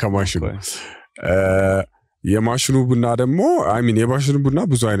ቡና ነው ከማሽኑ የማሽኑ ቡና ደግሞ አይ ሚን የማሽኑ ቡና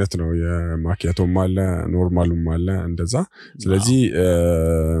ብዙ አይነት ነው የማኪያቶም አለ ኖርማሉም አለ እንደዛ ስለዚህ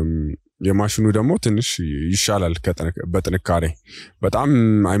የማሽኑ ደግሞ ትንሽ ይሻላል በጥንካሬ በጣም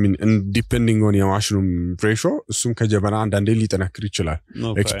አይ ሚን ዲፔንዲንግ ኦን የማሽኑ ሬሾ እሱም ከጀበና አንዳንዴ ሊጠነክር ይችላል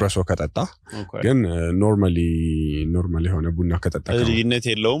ኤክስፕሬሶ ከጠጣ ግን ኖርማሊ የሆነ ቡና ከጠጣ ልዩነት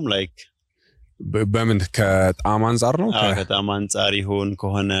የለውም ላይክ በምን ከጣዕም አንፃር ነው ከጣዕም አንፃር ይሁን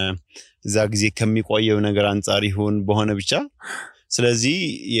ከሆነ እዛ ጊዜ ከሚቆየው ነገር አንፃር ይሁን በሆነ ብቻ ስለዚህ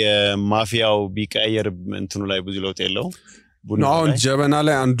የማፊያው ቢቀየር እንትኑ ላይ ብዙ ለውጥ የለውም አሁን ጀበና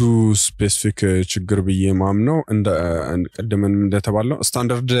ላይ አንዱ ስፔሲፊክ ችግር ብዬ ማምነው እንደ ቀደምን እንደተባለው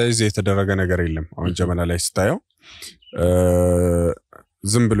ስታንዳርዳይዝ የተደረገ ነገር የለም አሁን ጀበና ላይ ስታየው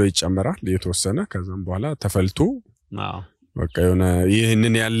ዝም ብሎ ይጨመራል የተወሰነ ከዛም በኋላ ተፈልቶ በቃ የሆነ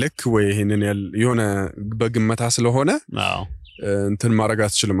ይሄንን ያለክ ወይ ይሄንን የሆነ በግመታ ስለሆነ እንትን ማድረግ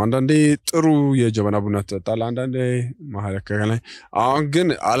አትችልም አንዳንዴ ጥሩ የጀበና ቡና ተጣላ አንዳንዴ ማህለከ ላይ አሁን ግን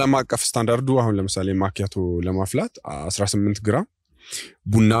ዓለም አቀፍ ስታንዳርዱ አሁን ለምሳሌ ማኪያቶ ለማፍላት 18 ግራም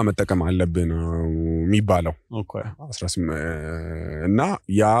ቡና መጠቀም አለብን የሚባለው ኦኬ 18 እና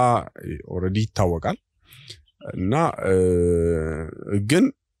ያ ኦሬዲ ይታወቃል እና ግን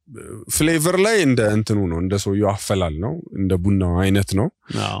ፍሌቨር ላይ እንደ እንትኑ ነው እንደ ሰውየው አፈላል ነው እንደ ቡናው አይነት ነው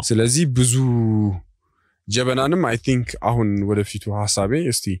ስለዚህ ብዙ ጀበናንም አይ ቲንክ አሁን ወደፊቱ ሐሳቤ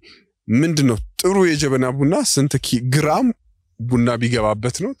እስቲ ምንድነው ጥሩ የጀበና ቡና ስንት ግራም ቡና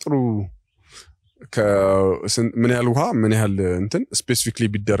ቢገባበት ነው ጥሩ ምን ያህል ውሃ ምን ያህል እንትን ስፔሲፊክሊ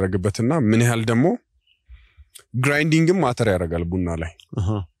ቢደረግበትና ምን ያህል ደግሞ ግራይንዲንግም ማተር ያደርጋል ቡና ላይ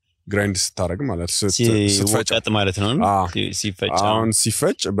ግራይንድ ስታረግ ማለት ስትፈጭ ማለት ነው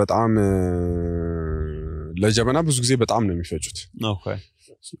ሲፈጭ በጣም ለጀበና ብዙ ጊዜ በጣም ነው የሚፈጩት ኦኬ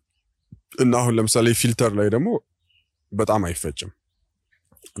እና አሁን ለምሳሌ ፊልተር ላይ ደግሞ በጣም አይፈጭም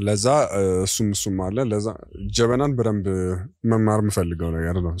ለዛ እሱም አለ ለዛ ጀበናን በደንብ መማር የምፈልገው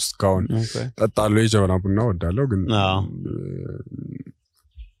ነገር ነው እስካሁን ጠጣለሁ የጀበና ቡና ወዳለው ግን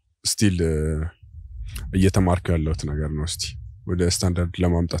ስቲል እየተማርኩ ያለሁት ነገር ነው እስቲ ወደ ስታንዳርድ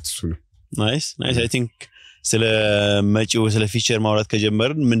ለማምጣት እሱ ነው ናይስ አይ ቲንክ ስለ መጪው ስለ ፊቸር ማውራት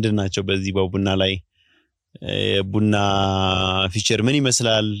ከጀመርን ምንድናቸው በዚህ በቡና ላይ ቡና ፊቸር ምን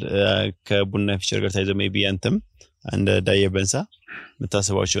ይመስላል ከቡና ፊቸር ጋር ታይዘው ሜቢ አንተም እንደ ዳየበንሳ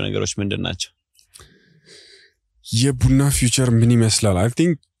መታሰባቸው ነገሮች ምንድናቸው የቡና ፊቸር ምን ይመስላል አይ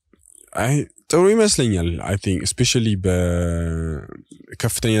ቲንክ ጥሩ ይመስለኛል አይ ቲንክ ስፔሻሊ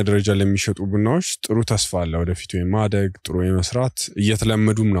በከፍተኛ ደረጃ ለሚሸጡ ቡናዎች ጥሩ ተስፋ አለ ወደፊቱ የማደግ ጥሩ የመስራት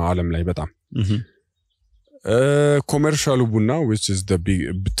እየተለመዱም ነው ዓለም ላይ በጣም ኮመርሻሉ ቡና which is the big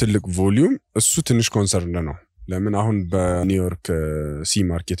ትልቅ ቮሊዩም እሱ ትንሽ ኮንሰርን ነው ለምን አሁን በኒውዮርክ ሲ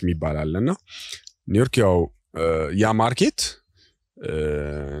ማርኬት የሚባላልና ኒውዮርክ ያው ያ ማርኬት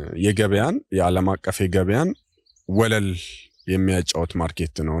የገበያን የዓለም አቀፍ የገበያን ወለል የሚያጫውት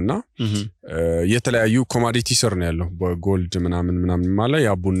ማርኬት ነውና የተለያዩ ኮሞዲቲ ስር ነው ያለው በጎልድ ምናምን ማለት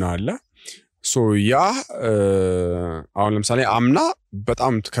ያ ቡና አለ ሶ ያ አሁን ለምሳሌ አምና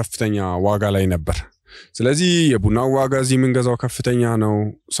በጣም ከፍተኛ ዋጋ ላይ ነበር ስለዚህ የቡና ዋጋ እዚህ ምንገዛው ከፍተኛ ነው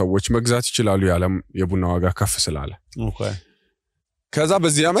ሰዎች መግዛት ይችላሉ ያለም የቡና ዋጋ ከፍ ስላለ ኦኬ ከዛ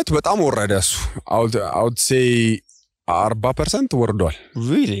በዚህ አመት በጣም ወረደ እሱ አውት ሴይ 40% ወርዷል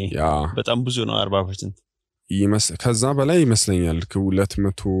really ያ በጣም ብዙ ነው 40% ከዛ በላይ ይመስለኛል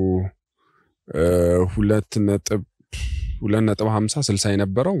ከ2.50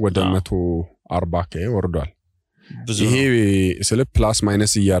 የነበረው ወደ 140 ወርዷል ይሄ ስለ ፕላስ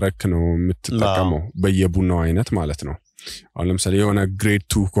ማይነስ እያረክ ነው የምትጠቀመው በየቡናው አይነት ማለት ነው አሁን ለምሳሌ የሆነ ግሬድ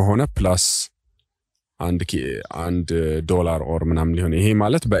 2 ከሆነ ፕላስ $1 ኦር ምናምን ሊሆን ይሄ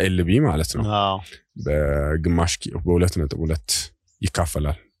ማለት በኤልቢ ማለት ነው በግማሽ በ2.2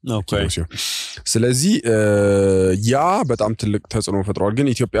 ይካፈላል ኦኬ ስለዚህ ያ በጣም ትልቅ ተጽዕኖ ፈጥሯል ግን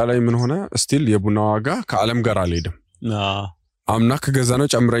ኢትዮጵያ ላይ ምን ሆነ ስቲል የቡና ዋጋ ከዓለም ጋር አልሄድም አምና ከገዛነው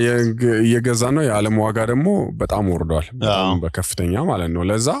ጨምረ የገዛነው የዓለም ዋጋ ደግሞ በጣም ወርዷል በጣም በከፍተኛ ማለት ነው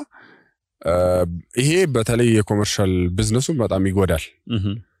ለዛ ይሄ በተለይ የኮመርሻል ቢዝነሱ በጣም ይጎዳል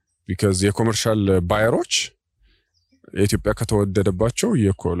because የኮመርሻል ባየሮች ኢትዮጵያ ከተወደደባቸው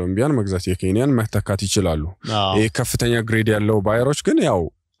የኮሎምቢያን መግዛት የኬንያን መተካት ይችላሉ ይሄ ከፍተኛ ግሬድ ያለው ባየሮች ግን ያው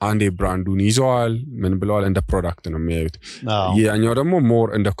አንዴ ብራንዱን ይዘዋል ምን ብለዋል እንደ ፕሮዳክት ነው የሚያዩት ያኛው ደግሞ ሞር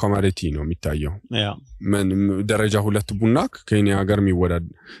እንደ ኮሞዲቲ ነው የሚታየው ምን ደረጃ 2 ቡና ከኬንያ ሀገር የሚወዳድ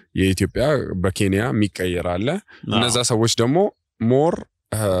የኢትዮጵያ በኬንያ የሚቀየር አለ እነዛ ሰዎች ደግሞ ሞር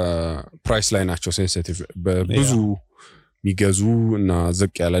ፕራይስ ላይ ናቸው ሴንሲቲቭ በብዙ ሚገዙ እና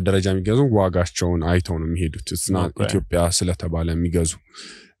ዘቅ ያለ ደረጃ ሚገዙ ዋጋቸውን አይተው ነው የሚሄዱት እስና ኢትዮጵያ ስለተባለ የሚገዙ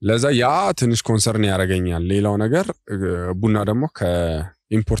ለዛ ያ ትንሽ ኮንሰርን ያረጋኛል ሌላው ነገር ቡና ደግሞ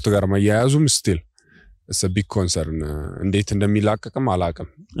ከኢምፖርት ጋር ማያያዙም ስቲል it's a big concern እንዴት እንደሚላቀቅም አላቅም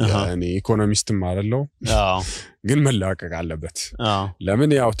ያኔ ኢኮኖሚስትም አይደለው ግን መላቀቅ አለበት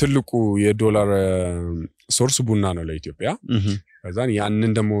ለምን ያው ትልቁ የዶላር ሶርስ ቡና ነው ለኢትዮጵያ ከዛን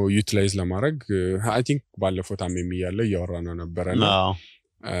ያንን ደግሞ ዩቲላይዝ ለማድረግ I think ባለፈው ታም የሚያለው ያወራና ነበርና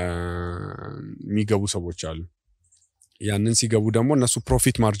የሚገቡ ሰዎች አሉ ያንን ሲገቡ ደግሞ እነሱ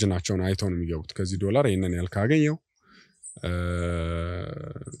ፕሮፊት ማርጂናቸውን አይተው ነው የሚገቡት ከዚህ ዶላር ይሄንን ያልካገኘው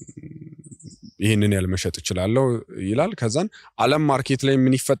ይሄንን ያልመሸጥ ይችላል ይላል ከዛን ዓለም ማርኬት ላይ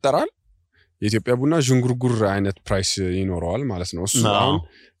ምን ይፈጠራል የኢትዮጵያ ቡና ዥንጉርጉር አይነት ፕራይስ ይኖረዋል ማለት ነው እሱ አሁን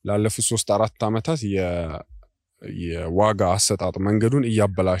ላለፉት 3-4 አመታት የዋጋ አሰጣጥ መንገዱን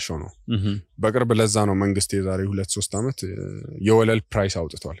እያበላሸው ነው በቅርብ ለዛ ነው መንግስት የዛሬ 2-3 አመት የወለል ፕራይስ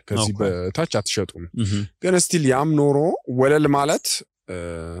አውጥቷል ከዚህ በታች አትሸጡም ግን ስቲል ያም ኖሮ ወለል ማለት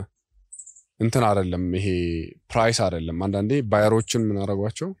እንትን አይደለም ይሄ ፕራይስ አይደለም አንዳንዴ ባየሮችን ምን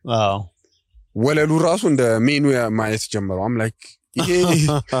አረጋቸው ወለሉ ራሱ እንደ ሜኑ ማየት ጀመረው አም ላይክ ይሄ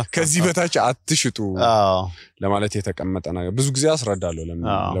ከዚህ በታች አትሽጡ ለማለት የተቀመጠ ነገር ብዙ ጊዜ አስረዳለሁ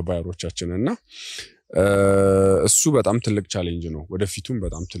ለባየሮቻችንና እሱ በጣም ትልቅ ቻሌንጅ ነው ወደፊቱም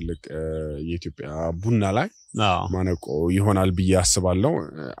በጣም ትልቅ የኢትዮጵያ ቡና ላይ ማነቆ ይሆናል ብዬ አስባለሁ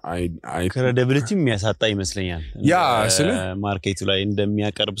ክሬዲቢሊቲ የሚያሳጣ ይመስለኛል ያ ስለ ማርኬቱ ላይ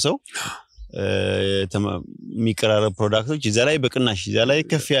እንደሚያቀርብ ሰው የሚቀራረብ ፕሮዳክቶች እዛ ላይ በቅናሽ እዛ ላይ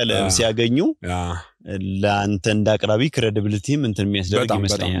ከፍ ያለ ሲያገኙ ለአንተ እንዳቀራቢ ክሬዲቢሊቲም እንትን የሚያስደርግ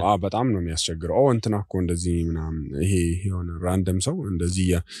ይመስለኛል በጣም ነው የሚያስቸግረው እንትናኮ እንደዚህ ምናም ይሄ የሆነ ራንደም ሰው እንደዚህ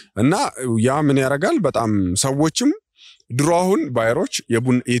እና ያ ምን ያረጋል በጣም ሰዎችም ድሮውን ባየሮች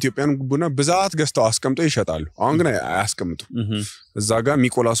የኢትዮጵያን ቡና ብዛት ገዝተው አስቀምጠው ይሸጣሉ አሁን ግን አያስቀምጡ እዛ ጋር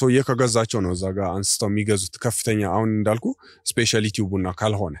ሚቆላ ሰው የከገዛቸው ነው እዛ ጋር አንስተው የሚገዙት ከፍተኛ አሁን እንዳልኩ ስፔሻሊቲው ቡና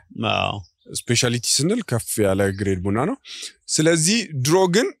ካልሆነ ስፔሻሊቲ ስንል ከፍ ያለ ግሬድ ቡና ነው ስለዚህ ድሮ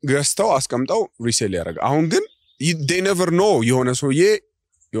ግን ገዝተው አስቀምጠው ሪሴል ያደርጋ አሁን ግን they never know የሆነ ሰውዬ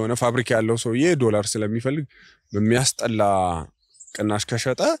የሆነ ፋብሪካ ያለው ሰውዬ ዶላር ስለሚፈልግ በሚያስጠላ ቅናሽ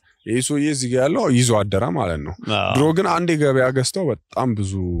ከሸጠ የሰውዬ እዚህ ጋር ያለው ይዞ አደራ ማለት ነው ድሮ ግን አንዴ ገበያ ገዝተው በጣም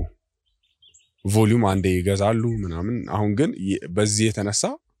ብዙ ቮሊዩም አንዴ ይገዛሉ ምናምን አሁን ግን በዚህ የተነሳ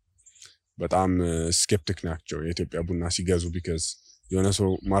በጣም ስኬፕቲክ ናቸው የኢትዮጵያ ቡና ሲገዙ because የሆነ ሰው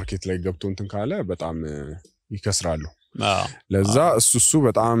ማርኬት ላይ ገብቶ እንትን ካለ በጣም ይከስራሉ ለዛ እሱ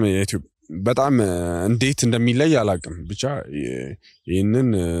በጣም እንዴት እንደሚለይ አላቅም ብቻ ይሄንን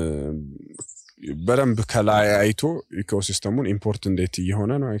በደንብ ከላይ አይቶ ኢኮሲስተሙን ኢምፖርት እንዴት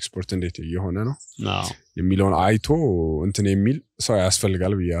እየሆነ ነው ኤክስፖርት እንዴት እየሆነ ነው የሚለውን አይቶ እንትን የሚል ሰው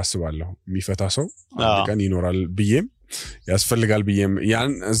ያስፈልጋል ብዬ አስባለሁ የሚፈታ ሰው አንድ ቀን ይኖራል ብዬም ያስፈልጋል ብዬም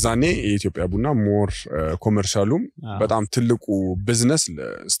ያን እዛኔ የኢትዮጵያ ቡና ሞር ኮመርሻሉም በጣም ትልቁ ቢዝነስ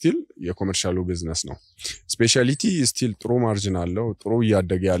ስቲል የኮመርሻሉ ቢዝነስ ነው ስፔሻሊቲ ስቲል ጥሩ ማርጂን አለው ጥሩ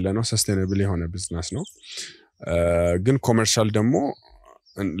ያደገ ያለ ነው ሰስቴኔብል የሆነ ቢዝነስ ነው ግን ኮመርሻል ደግሞ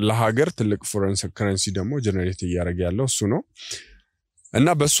ለሀገር ትልቅ ፎሬን ከረንሲ ደግሞ ጀነሬት ያደርግ ያለው እሱ ነው እና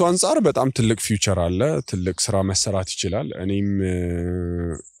በሱ አንፃር በጣም ትልቅ ፊውቸር አለ ትልቅ ስራ መሰራት ይችላል እኔም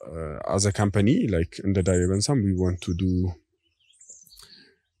as a company like in the Dayebensan we want to do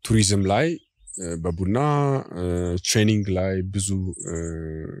tourism ላይ በቡና training ላይ ብዙ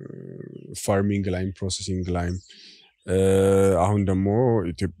farming ላይ processing ላይ አሁን ደግሞ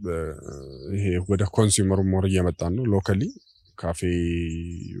ይሄ ወደ ኮንሱመር ሞር እየመጣን ነው ሎካሊ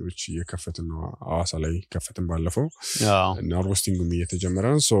ካፌዎች የከፈትን ነው አዋሳ ላይ ከፈትን ባለፈው እና ሮስቲንግም እየተጀመረ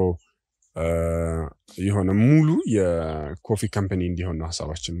ነው ሶ የሆነ ሙሉ የኮፊ ካምፓኒ እንዲሆን ነው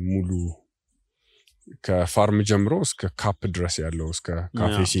ሐሳባችን ሙሉ ከፋርም ጀምሮ እስከ ካፕ ድረስ ያለው እስከ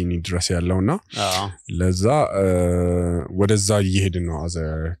ካፌ ሲኒ ድረስ ያለውና ለዛ ወደዛ እየሄድን ነው as a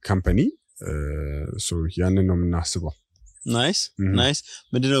company ሶ ያንን ነው የምናስበው ናይስ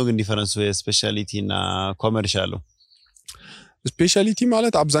ምንድነው ግን ዲፈረንሱ የስፔሻሊቲ እና ኮመርሻሉ ስፔሻሊቲ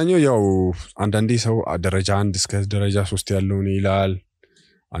ማለት አብዛኛው ያው አንዳንዴ ሰው ደረጃ 1 እስከ ደረጃ 3 ያለው ነው ይላል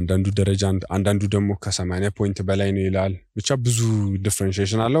አንዳንዱ ደረጃ አንዳንዱ ደግሞ ከ80 ፖይንት በላይ ነው ይላል ብቻ ብዙ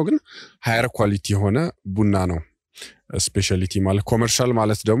ዲፈረንሺዬሽን አለው ግን ሃየር ኳሊቲ የሆነ ቡና ነው ስፔሻሊቲ ማለት ኮመርሻል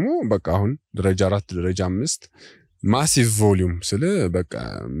ማለት ደግሞ በቃ አሁን ደረጃ 4 ደረጃ 5 ማሲቭ ቮሊዩም ስለ በቃ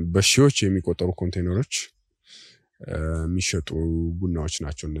በሺዎች የሚቆጠሩ ኮንቴነሮች የሚሸጡ ቡናዎች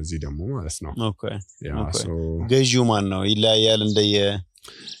ናቸው እነዚህ ደግሞ ማለት ነው ኦኬ ገዢው ማን ነው ይለያያል እንደየ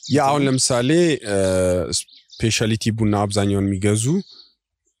አሁን ለምሳሌ ስፔሻሊቲ ቡና አብዛኛውን የሚገዙ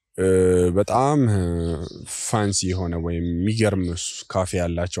በጣም ፋንሲ የሆነ ወይም የሚገርም ካፌ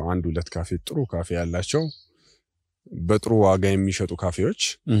ያላቸው አንድ ሁለት ካፌ ጥሩ ካፌ ያላቸው በጥሩ ዋጋ የሚሸጡ ካፌዎች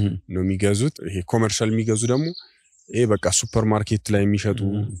ነው የሚገዙት ይሄ ኮመርሻል የሚገዙ ደግሞ ይሄ በቃ ሱፐርማርኬት ላይ የሚሸጡ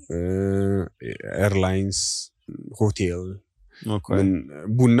ኤርላይንስ ሆቴል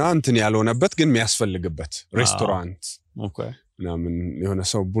ቡና እንትን ያልሆነበት ግን የሚያስፈልግበት ሬስቶራንት ምናምን የሆነ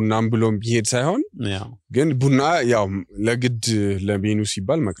ሰው ቡናም ብሎም ቢሄድ ሳይሆን ግን ቡና ያው ለግድ ለሜኑ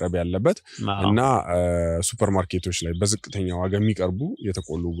ሲባል መቅረብ ያለበት እና ሱፐርማርኬቶች ላይ በዝቅተኛ ዋጋ የሚቀርቡ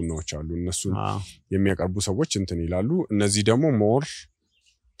የተቆሉ ቡናዎች አሉ እነሱ የሚያቀርቡ ሰዎች እንትን ይላሉ እነዚህ ደግሞ ሞር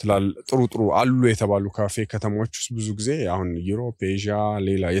ጥሩ አሉ የተባሉ ካፌ ከተሞች ውስጥ ብዙ ጊዜ አሁን ዩሮፕ ኤዥያ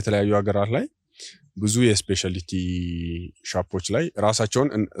ሌላ የተለያዩ ሀገራት ላይ ብዙ የስፔሻሊቲ ሻፖች ላይ ራሳቸውን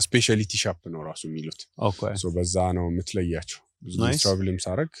ስፔሻሊቲ ሻፕ ነው ራሱ የሚሉት ሶ በዛ ነው የምትለያቸው ብዙ ትራቭልም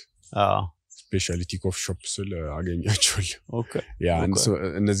ሳረግ ስፔሻሊቲ ኮፊ ሾፕ ስለ አገኛቸዋለሁ ያ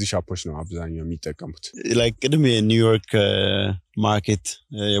እነዚህ ሻፖች ነው አብዛኛው የሚጠቀሙት ላይክ ቅድም የኒውዮርክ ማርኬት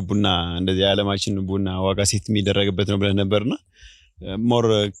የቡና እንደዚህ ዓለማችን ቡና ዋጋ ሴት የሚደረግበት ነው ብለን ነበርና ሞር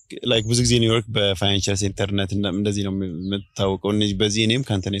ላይክ ብዙ ጊዜ ኒውዮርክ በፋይናንሻል ሴንተርነት እንደዚህ ነው የምታወቀው እነዚህ በዚህ እኔም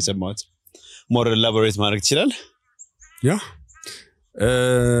ካንተ ነው የሰማሁት ሞር ኤላቦሬት ማድረግ ይችላል ያ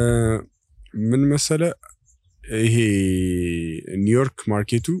ምን መሰለ ይሄ ኒውዮርክ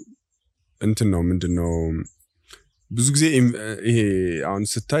ማርኬቱ እንትን ነው ምንድነው ብዙ ጊዜ ይሄ አሁን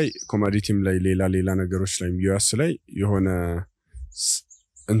ስታይ ኮሞዲቲም ላይ ሌላ ነገሮች ላይ ዩኤስ ላይ የሆነ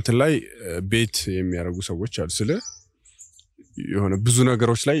እንትን ላይ ቤት የሚያረጉ ሰዎች አሉ ስለ የሆነ ብዙ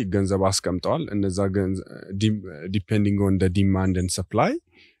ነገሮች ላይ ገንዘብ አስቀምጠዋል እነዛ ዲፔንዲንግ ኦን ዘ ዲማንድ ኤንድ ሰፕላይ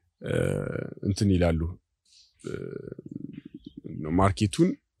እንትን ይላሉ ማርኬቱን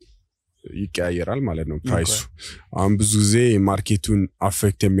ይቀያየራል ማለት ነው ፕራይሱ አሁን ብዙ ጊዜ ማርኬቱን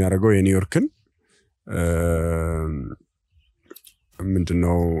አፌክት የሚያደርገው የኒውዮርክን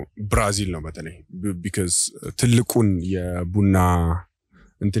ምንድነው ብራዚል ነው በተለይ because ትልቁን የቡና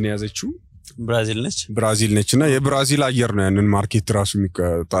እንትን ያዘችው ብራዚል ነችና የብራዚል አየር ነው ያንን ማርኬት ራሱ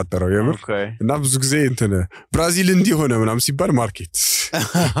የሚቆጣጠረው የምር እና ብዙ ጊዜ እንትን ብራዚል እንዲሆነ ምናምን ሲባል ማርኬት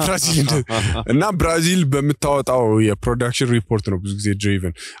ብራዚል እና ብራዚል በመታወጣው የፕሮዳክሽን ሪፖርት ነው ብዙ ጊዜ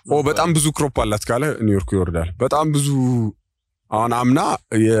ድሪቨን በጣም ብዙ ክሮፕ አላት ካለ ኒውዮርክ ይወርዳል በጣም ብዙ አሁን አምና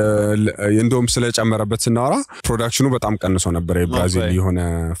እንደውም ስለጨመረበት ስናወራ ፕሮዳክሽኑ በጣም ቀንሶ ነበር የብራዚል የሆነ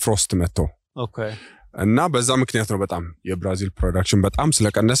ፍሮስት መጥቶ እና በዛ ምክንያት ነው በጣም የብራዚል ፕሮዳክሽን በጣም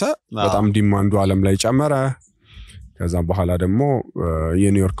ስለቀነሰ በጣም ዲማንዱ ዓለም ላይ ጨመረ ከዛ በኋላ ደግሞ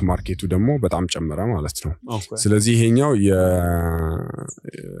የኒውዮርክ ማርኬቱ ደግሞ በጣም ጨመረ ማለት ነው ስለዚህ ይሄኛው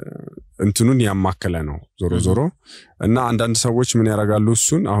እንትኑን ያማከለ ነው ዞሮ እና አንዳንድ ሰዎች ምን ያረጋሉ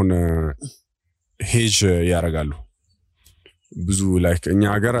እሱን አሁን ሄጅ ያረጋሉ ብዙ ላይክ እኛ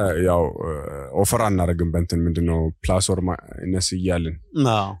ሀገር ያው ኦፈር አናረግም በእንትን ምንድነው ፕላስ ኦር ማይነስ ይያልን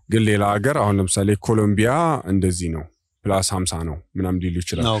ግን ሌላ ሀገር አሁን ለምሳሌ ኮሎምቢያ እንደዚህ ነው ፕላስ 50 ነው ምናምን ሊሉ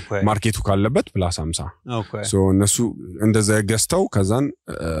ይችላል ማርኬቱ ካለበት ፕላስ 50 ሶ እነሱ እንደዛ ገዝተው ከዛን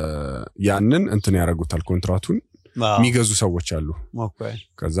ያንን እንትን ያረጉታል ኮንትራቱን የሚገዙ ሰዎች አሉ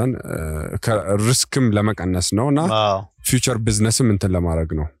ከዛን ሪስክም ለመቀነስ ነውና ፊውቸር ቢዝነስም እንትን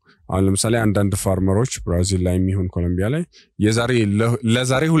ለማድረግ ነው አሁን ለምሳሌ አንዳንድ ፋርመሮች ብራዚል ላይ የሚሆን ኮሎምቢያ ላይ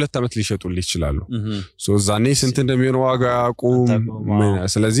ለዛሬ 2 አመት ሊሸጡልኝ ይችላሉ ሶ ዛኔ ስንት እንደሚሆን ዋጋ ያቁም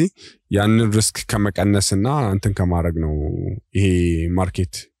ስለዚህ ያንን ሪስክ ከመቀነስና እንትን ከማድረግ ነው ይሄ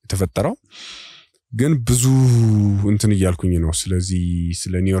ማርኬት የተፈጠረው ግን ብዙ እንትን ይያልኩኝ ነው ስለዚህ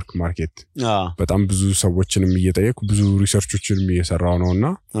ስለ ኒውዮርክ ማርኬት በጣም ብዙ ሰዎችንም እየጠየቁ ብዙ ሪሰርቾችንም እየሰራው ነውና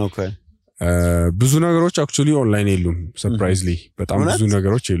ብዙ ነገሮች አክቹሊ ኦንላይን የሉም ሰርፕራይዝሊ በጣም ብዙ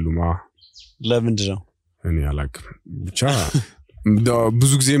ነገሮች የሉም ለምንድን ነው እኔ አላውቅም ብቻ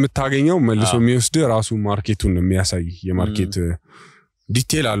ብዙ ጊዜ የምታገኘው መልሶ የሚወስድ ራሱ ማርኬቱን የሚያሳይ የማርኬት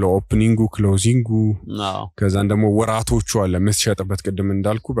ዲቴል አለው ኦፕኒንጉ ክሎዚንጉ ከዛን ደግሞ ወራቶቹ አለ መስሸጥበት ቅድም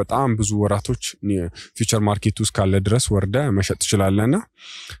እንዳልኩ በጣም ብዙ ወራቶች ፊውቸር ማርኬት ውስጥ ካለ ድረስ ወርደ መሸጥ ይችላልና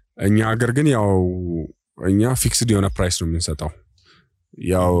እኛ ሀገር ግን ያው እኛ ፊክስድ የሆነ ፕራይስ ነው የምንሰጠው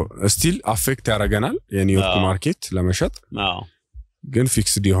ያው ስቲል አፌክት ያረጋናል የኒውዮርክ ማርኬት ለመሸጥ ግን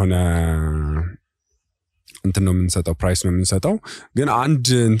ፊክስድ የሆነ እንትን ነው የምንሰጠው ፕራይስ ነው የምንሰጠው ግን አንድ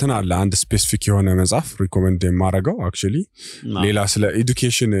እንትን አለ አንድ ስፔሲፊክ የሆነ መጽሐፍ ሪኮመንድ የማረጋው አክቹሊ ሌላ ስለ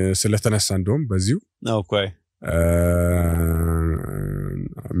ኤዱኬሽን ስለተነሳ እንደውም በዚሁ ኦኬ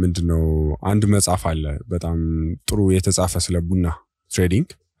ምንድነው አንድ መጽሐፍ አለ በጣም ጥሩ የተጻፈ ስለ ቡና ትሬዲንግ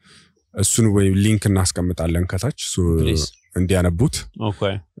እሱን ወይ ሊንክ እናስቀምጣለን ከታች እንዲያነቡት ኦኬ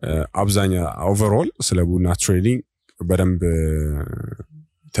አብዛኛው ኦቨርኦል ስለ ቡና ትሬዲንግ በደንብ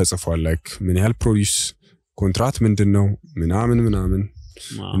ተጽፏል ላይክ ምን ያህል ፕሮዲዩስ ኮንትራክት ምንድነው ምናምን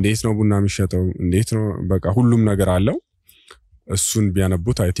እንዴት ነው ቡና የሚሸጠው እንዴት ነው በቃ ሁሉም ነገር አለው እሱን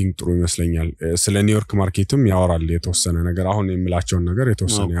ቢያነቡት አይ ቲንክ ጥሩ ይመስለኛል ስለ ኒውዮርክ ማርኬትም ያወራል የተወሰነ ነገር አሁን የምላቸውን ነገር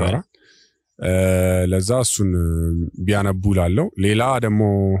የተወሰነ ያወራል ለዛ እሱን ቢያነቡ ላለው ሌላ ደግሞ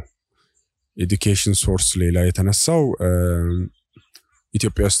ኤዱኬሽን ሶርስ ሌላ የተነሳው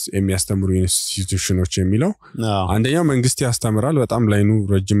ኢትዮጵያ ውስጥ የሚያስተምሩ ኢንስቲትዩሽኖች የሚለው አንደኛው መንግስት ያስተምራል በጣም ላይኑ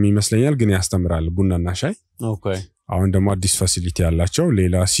ረጅም ይመስለኛል ግን ያስተምራል ቡናና ሻይ ኦኬ አሁን ደግሞ አዲስ ፋሲሊቲ ያላቸው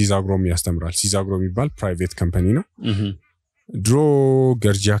ሌላ ሲዛግሮም ያስተምራል ሲዛግሮ የሚባል ፕራይቬት ካምፓኒ ነው ድሮ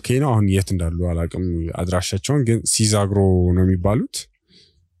ገርጃኬ ነው አሁን የት እንዳሉ አላቅም አድራሻቸውን ግን ሲዛግሮ ነው የሚባሉት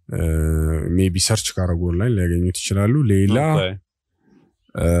ሜቢ ሰርች ካረጉ ኦንላይን ሊያገኙት ይችላሉ ሌላ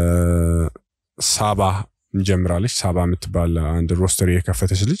ሳባ ጀምራለች ሳባ የምትባል አንድ ሮስተሪ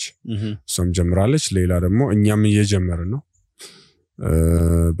የከፈተች ልጅ እሷም ጀምራለች ሌላ ደግሞ እኛም እየጀመርን ነው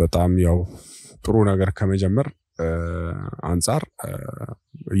በጣም ያው ጥሩ ነገር ከመጀመር አንፃር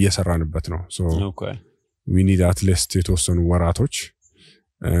እየሰራንበት ነው ሶ we need at least የተወሰኑ ወራቶች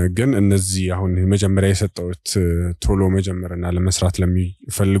ግን እነዚህ አሁን መጀመሪያ የሰጠውት ቶሎ መጀመርና ለመስራት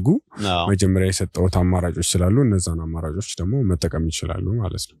ለሚፈልጉ መጀመሪያ የሰጠውት አማራጮች ስላሉ እነዛን አማራጮች ደግሞ መጠቀም ይችላሉ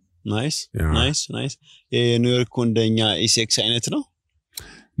ማለት ነው ናይስ የኒውዮርክ እንደኛ ኢሲኤክስ አይነት ነው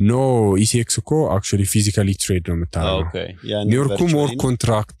ኖ ኢሲኤክስ እኮ actually physically trade ነው የምታረገው ኒውዮርኩ ሞር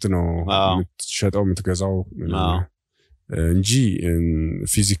ኮንትራክት ነው የምትሸጠው የምትገዛው እንጂ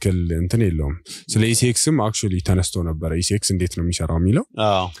ፊዚካል እንትን የለውም ስለ ኢሲኤክስም actually ተነስቶ ነበር ኢሲኤክስ እንዴት ነው የሚሰራው የሚለው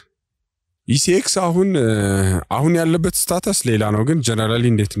ኢሲኤክስ አሁን ያለበት ስታተስ ሌላ ነው ግን ጀነራሊ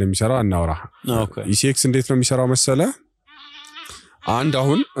እንዴት ነው የሚሰራው እናውራ ኢሲኤክስ እንዴት ነው የሚሰራው መሰለ አንድ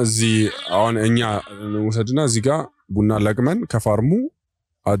እዚህ እኛ ወሰድና እዚህ ጋር ቡና ለቅመን ከፋርሙ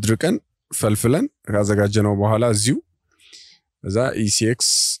አድርቀን ፈልፍለን ካዘጋጀነው በኋላ እዚሁ እዛ ኢሲኤክስ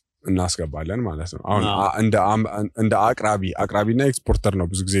እናስገባለን ማለት ነው አሁን እንደ አቅራቢና ኤክስፖርተር ነው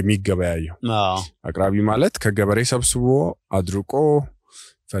ብዙ ጊዜ የሚገበያየው አቅራቢ ማለት ከገበሬ ሰብስቦ አድርቆ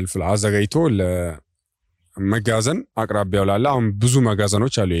ፈልፍል አዘጋጅቶ ለመጋዘን አቅራቢያው ላለ አሁን ብዙ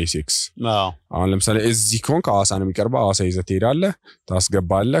መጋዘኖች አሉ የኢሲኤክስ አሁን ለምሳሌ እዚህ ኮንክ አዋሳ ነው የሚቀርበው አዋሳ ይዘህ ትሄዳለህ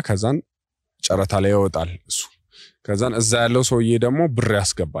ታስገባለህ ከዛን ጨረታ ላይ ይወጣል እሱ ከዛን እዛ ያለው ሰውዬ ደግሞ ብር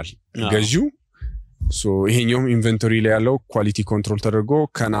ያስገባል ገዢው ሶ ይሄኛው ኢንቨንቶሪ ላይ ያለው ኳሊቲ ኮንትሮል ተደርጎ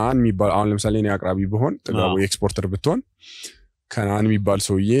ከናን የሚባል አሁን ለምሳሌ እኔ አቅራቢ በሆን ጥጋቡ ኤክስፖርተር ብትሆን ከናን የሚባል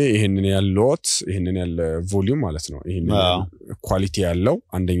ሰውዬ ይሄንን ያለ ቮሊዩም ማለት ነው ይሄንን ኳሊቲ ያለው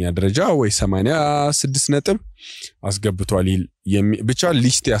አንደኛ ደረጃ ወይ 86 ነጥብ አስገብቷል ብቻ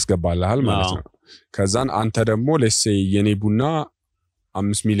ሊስት ያስገባልሃል ማለት ነው ከዛን አንተ ደግሞ ለሴ የኔ ቡና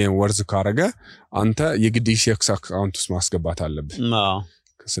 5 ሚሊዮን ወርዝ ካረገ አንተ የግዴታ ሼክስ አካውንት ውስጥ ማስገባት አለብህ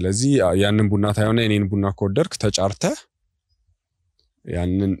ስለዚህ ያንን ቡና ታየውና የኔን ቡና ኮደርክ ተጫርተ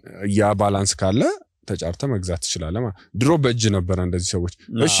ያንን ያ ባላንስ ካለ ተጫርተ መግዛት ትችላለህ ድሮ በእጅ ነበር እንደዚህ ሰዎች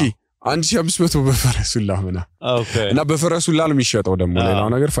እሺ 1500 በፈረሱላ እና በፈረሱላ ነው የሚሸጠው ደግሞ ሌላው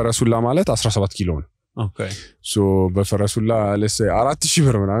ነገር ፈረሱላ ማለት 17 ኪሎ ነው ሶ በፈረሱላ ለሰ 4000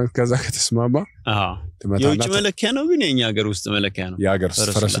 ብር ምናምን ከዛ ከተስማማ የውጭ መለኪያ ነው ግን የኛ ሀገር ውስጥ መለኪያ ነው የሀገር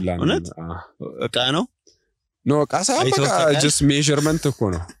ፈረሱላ ነው እቃ ነው ኖ ቃሳ በቃ just measurement እኮ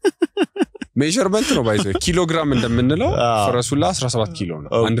ነው measurement ነው ባይዘው ኪሎግራም እንደምንለው ፈረሱላ 17 ኪሎ ነው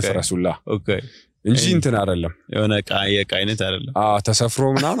አንድ ፈረሱላ እንጂ እንትን አይደለም የሆነ የቃ አይነት አይደለም ተሰፍሮ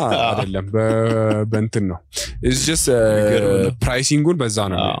ምናምን አይደለም በእንትን ነው it's just pricing-ን በዛ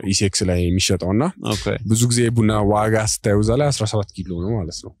ነው ኢሲኤክስ ላይ የሚሸጠውና ብዙ ጊዜ ቡና ዋጋ ስታዩዛ ላይ 17 ኪሎ ነው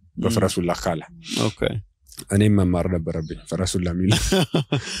ማለት ነው በፈረሱላ ካለ እኔም መማር ነበረብኝ ፈረሱላ የሚል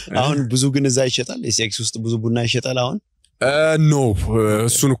አሁን ብዙ ግን እዛ ይሸጣል ኢሲኤክስ ውስጥ ብዙ ቡና ይሸጣል አሁን ኖ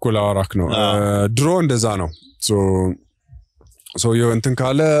እሱን እኮ ላወራክ ነው ድሮ እንደዛ ነው ሶ እንትን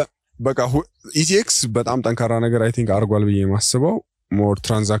ካለ በቃ ኢሲኤክስ በጣም ጠንካራ ነገር አይ ቲንክ አርጓል ብዬ ማስበው ሞር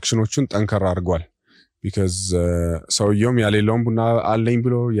ትራንዛክሽኖቹን ጠንካራ አርጓል because ሰውየውም ያሌለውን ቡና አለኝ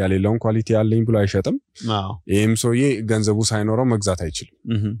ብሎ ያሌለውን ኳሊቲ አለኝ ብሎ አይሸጥም ይሄም ሰውዬ ገንዘቡ ሳይኖረው መግዛት አይችልም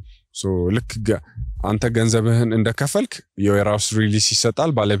ሶ ልክ አንተ ገንዘብህን እንደከፈልክ የራስ ሪሊስ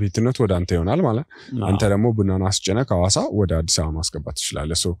ይሰጣል ባለቤትነት ወደ አንተ ይሆናል ማለት አንተ ደግሞ ቡናን አስጨነቅ አዋሳ ወደ አዲስ አበባ ማስገባት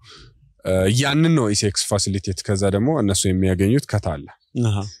ትችላለህ ሶ ያንን ነው ኢሲኤክስ ፋሲሊቴት ከዛ ደግሞ እነሱ የሚያገኙት ከታለ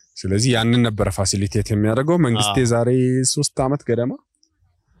ስለዚህ ያንን ነበር ፋሲሊቴት የሚያደርገው መንግስት ዛሬ 3 አመት ገደማ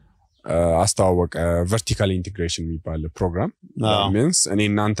አስተዋወቀ ቨርቲካል ኢንቲግሬሽን የሚባል ፕሮግራም ሚንስ እኔ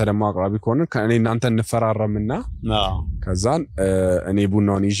እናንተ ደግሞ አቅራቢ ከሆነ እኔ እናንተ እንፈራረምና ከዛን እኔ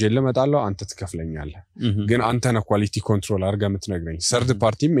ቡናውን ይዤ ልመጣለሁ አንተ ትከፍለኛለህ ግን አንተ ነው ኳሊቲ ኮንትሮል አድርገህ የምትነግረኝ ሰርድ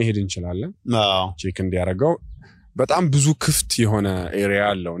ፓርቲም መሄድ እንችላለን ቼክ እንዲያደርገው በጣም ብዙ ክፍት የሆነ ኤሪያ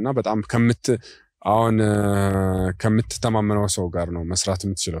አለውና በጣም አሁን ከምትተማመነው ሰው ጋር ነው መስራት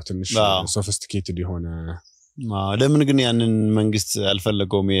የምትችለው ትንሽ ሶፊስቲኬትድ የሆነ ለምን ግን ያንን መንግስት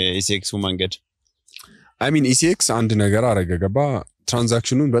አልፈለገውም የኢሲኤክሱ መንገድ አይ ሚን ኢሲኤክስ አንድ ነገር አረገ ገባ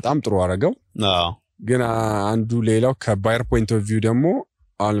ትራንዛክሽኑን በጣም ጥሩ አረገው ግን አንዱ ሌላው ከባየር ፖይንት ኦፍ ቪው ደግሞ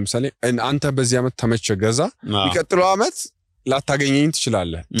አሁን ለምሳሌ አንተ በዚህ አመት ተመቸ ገዛ ይቀጥለው አመት ላታገኘኝ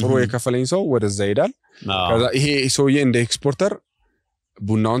ትችላለህ ጥሩ የከፈለኝ ሰው ወደዛ ይሄዳል ከዛ ይሄ ሰውዬ እንደ ኤክስፖርተር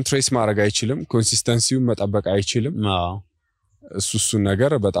ቡናውን ትሬስ ማድረግ አይችልም ኮንሲስተንሲውን መጠበቅ አይችልም እሱ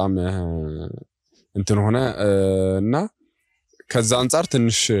ነገር በጣም እንትን ሆነ እና ከዛ አንፃር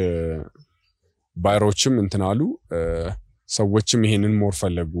ትንሽ ባይሮችም እንትን አሉ ሰዎችም ይሄንን ሞር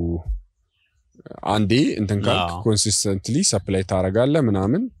ፈለጉ አንዴ እንትን ካልክ ኮንሲስተንትሊ ሰፕላይ ታረጋለህ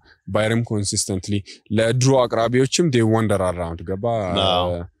ምናምን ባይርም ኮንሲስተንትሊ ለድሮ አቅራቢዎችም they wander around ገባ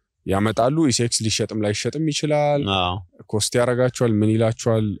ያመጣሉ ኢሴክስ ሊሸጥም ላይሸጥም ይችላል ኮስት ያረጋቸዋል ምን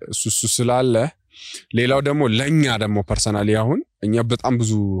ይላቸዋል እሱ ስላለ ሌላው ደግሞ ለኛ ደግሞ ፐርሰናሊ አሁን እኛ በጣም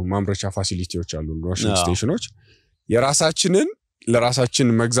ብዙ ማምረቻ ፋሲሊቲዎች አሉ ሮሽን ስቴሽኖች የራሳችንን ለራሳችን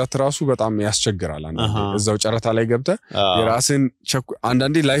መግዛት ራሱ በጣም ያስቸግራል አንዳንዴ እዛው ጨረታ ላይ ገብተ የራስን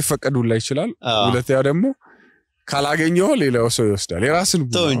አንዳንዴ ላይፈቀዱ ላይ ይችላል ሁለተኛ ደግሞ ካላገኘው ሌላው ሰው ይወስዳል የራስን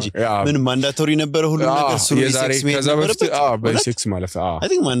እንጂ ምን ማንዳቶሪ ነበር ሁሉ ነገር ሱሩ ኢሴክስ ከዛበፊት በኢሴክስ ማለት አይ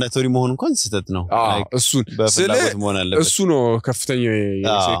ቲንክ ማንዳቶሪ መሆን እንኳን ስህተት ነው እሱ ነው ከፍተኛው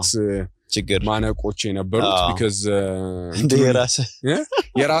የኢሴክስ ችግር ማነቆች የነበሩት because እንደ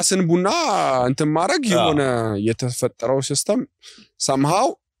የራስን ቡና እንትን ማድረግ የሆነ የተፈጠረው ሲስተም somehow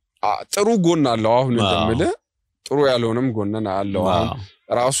ጥሩ ጎን አለው አሁን እንደምለ ጥሩ ያለውንም ጎን አለው አሁን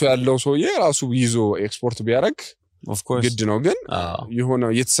ራሱ ያለው ሰውዬ ራሱ ይዞ ኤክስፖርት ቢያደርግ of course ግድ ነው ግን የሆነ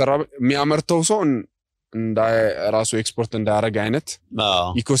የተሰራ የሚያመርተው ሰው ራሱ ኤክስፖርት እንዳያረግ አይነት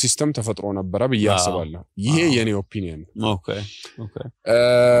ኢኮሲስተም ተፈጥሮ ነበር በያስባለሁ ይሄ የኔ ኦፒኒየን ኦኬ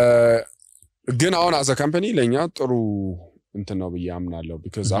ግን አሁን አዛ ካምፓኒ ለኛ ጥሩ እንትን ነው በያምናለሁ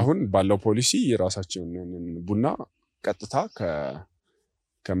because አሁን ባለው ፖሊሲ የራሳችንን ቡና ቀጥታ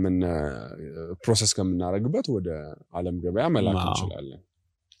ከምን ፕሮሰስ ከምናረግበት ወደ ዓለም ገበያ መላክ እንችላለን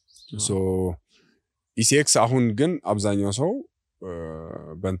so ኢሲኤክስ አሁን ግን አብዛኛው ሰው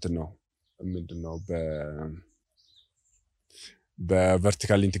በእንትን ነው ምንድነው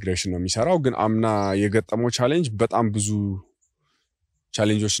በቨርቲካል ኢንቲግሬሽን ነው የሚሰራው ግን አምና የገጠመው ቻሌንጅ በጣም ብዙ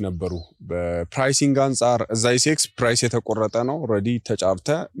ቻሌንጆች ነበሩ በፕራይሲንግ አንፃር እዛ ኢሲኤክስ ፕራይስ የተቆረጠ ነው ኦሬዲ ተጫርተ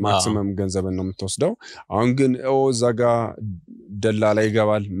ማክሲመም ገንዘብን ነው የምትወስደው አሁን ግን እዛጋ ደላላ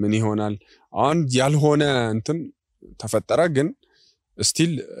ይገባል ምን ይሆናል አሁን ያልሆነ እንትን ተፈጠረ ግን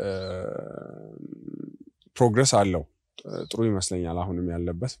ስቲል ፕሮግረስ አለው ጥሩ ይመስለኛል አሁንም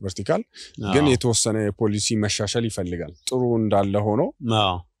ያለበት ቨርቲካል ግን የተወሰነ የፖሊሲ መሻሻል ይፈልጋል ጥሩ እንዳለ ሆኖ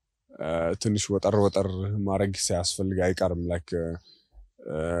ትንሽ ወጠር ማድረግ ሲያስፈልግ አይቀርም like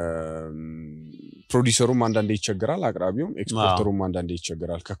ፕሮዲዩሰሩም አንዳንዴ ይቸግራል አቅራቢውም ኤክስፖርተሩም አንዳንዴ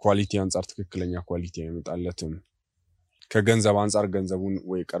ይቸግራል ከኳሊቲ አንፃር ትክክለኛ ኳሊቲ ያመጣለትም ከገንዘብ አንፃር ገንዘቡን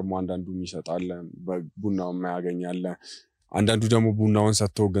ወይ ቀርሞ አንዳንዱ ይሰጣል በቡናው ማያገኛለ አንዳንዱ ደግሞ ቡናውን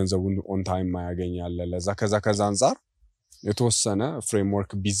ሰጥቶ ገንዘቡን ኦን ታይም ማያገኛለ ለዛ ከዛ አንፃር የተወሰነ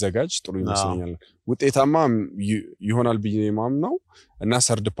ፍሬምወርክ ቢዘጋጅ ጥሩ ይመስለኛል ውጤታማ ይሆናል ብዬማም ነው እና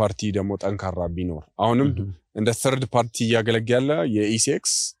ሰርድ ፓርቲ ደግሞ ጠንካራ ቢኖር አሁንም እንደ ሰርድ ፓርቲ ያገለግላል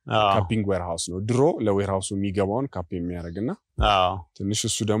የኢሲኤክስ ካፒንግ ዌርሃውስ ነው ድሮ ለዌርሃውሱ የሚገባውን ካፕ የሚያደርግና ትንሽ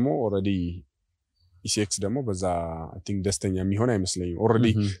እሱ ደግሞ ኦሬዲ ኢሲኤክስ ደግሞ በዛ አይ ቲንክ ደስተኛ የሚሆን አይመስለኝም ኦሬዲ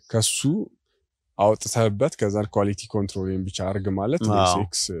ከሱ አውጥተህበት ከዛ ኳሊቲ ኮንትሮልን ብቻ አርግ ማለት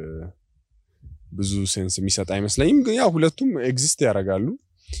ኢሲኤክስ ብዙ ሴንስ የሚሰጥ አይመስለኝም ግን ያ ሁለቱም ኤግዚስት ያደርጋሉ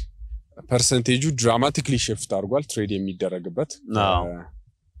ፐርሰንቴጁ ድራማቲካሊ shift አድርጓል ትሬድ የሚደረግበት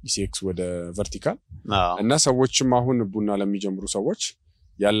ኢሲኤክስ ወደ ቨርቲካል እና ሰዎችም አሁን ቡና ለሚጀምሩ ሰዎች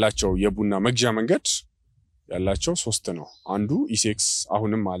ያላቸው የቡና መግዣ መንገድ ያላቸው 3 ነው አንዱ ኢሲኤክስ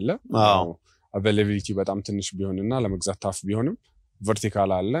አሁንም አለ አቬሌቢሊቲ በጣም ትንሽ ቢሆንና ለመግዛት ታፍ ቢሆንም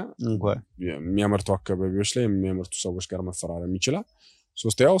ቨርቲካል አለ የሚያመርቱ አካባቢዎች ላይ የሚያመርቱ ሰዎች ጋር መፈራረም ይችላል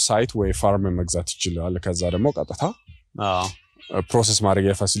ሶስተኛው ሳይት ወይ ፋርም መግዛት ይችላል ከዛ ደግሞ ቀጥታ ፕሮሰስ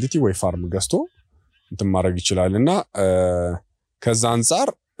ማድረጊያ ፋሲሊቲ ወይ ፋርም ገዝቶ እንትን ማድረግ ይችላልና ከዛ አንፃር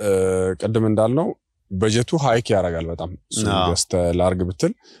ቀደም እንዳልነው በጀቱ ሃይክ ያደርጋል በጣም ገዝተ ላርግ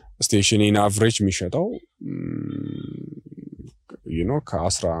ብትል ስቴሽን ኢን አቨሬጅ የሚሸጠው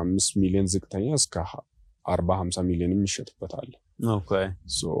ከ15 ሚሊዮን ዝቅተኛ እስከ 40-50 ሚሊዮን የሚሸጥበታል Okay.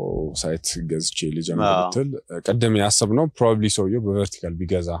 So ሳይት ገዝቼ ልጀምርትል ቀደም ያሰብነው probably ሰውየው በቨርቲካል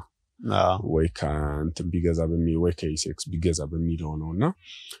ቢገዛ ወይ ከእንትን ቢገዛ በሚል ወይ ከኢሴክስ ቢገዛ በሚለው ነውና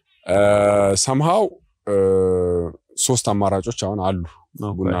somehow ሶስት አማራጮች አሁን አሉ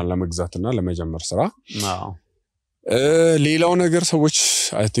ቡና ለመግዛትና ለመጀመር ስራ ሌላው ነገር ሰዎች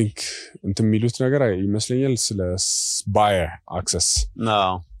I think እንትን የሚሉት ነገር ይመስለኛል ስለ buyer access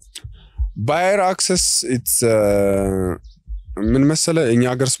buyer access it's ምን መሰለ እኛ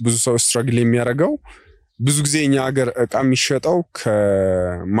ሀገር ብዙ ሰው ስትራግል የሚያደርገው ብዙ ጊዜ እኛ ሀገር እቃ የሚሸጠው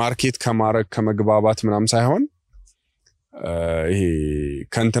ከማርኬት ከማረክ ከመግባባት ምናም ሳይሆን ይሄ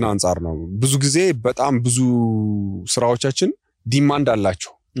ከንትን አንፃር ነው ብዙ ጊዜ በጣም ብዙ ስራዎቻችን ዲማንድ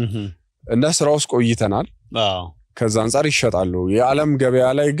አላቸው እና ስራውስ ቆይተናል ከዛ አንፃር ይሸጣሉ የዓለም ገበያ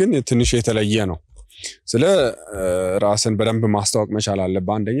ላይ ግን ትንሽ የተለየ ነው ስለ ራስን በደንብ ማስተዋወቅ መቻል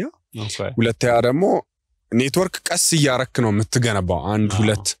አለበት አንደኛ ሁለተኛ ደግሞ ኔትወርክ ቀስ ያረክ ነው የምትገነባው አንድ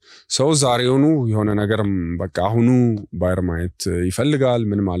ሁለት ሰው ዛሬውኑ የሆነ ነገር በቃ አሁኑ ባየር ማየት ይፈልጋል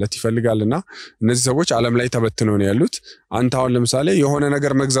ምን ማለት ይፈልጋልና እነዚህ ሰዎች ዓለም ላይ ተበትነው ነው ያሉት አንተ አሁን ለምሳሌ የሆነ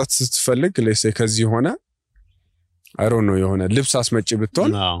ነገር መግዛት ስትፈልግ ለሴ ከዚህ ሆነ I don't know የሆነ ልብስ አስመጪ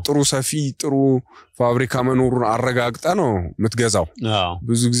ብትሆን ጥሩ ሰፊ ጥሩ ፋብሪካ መኖሩን አረጋግጠ ነው የምትገዛው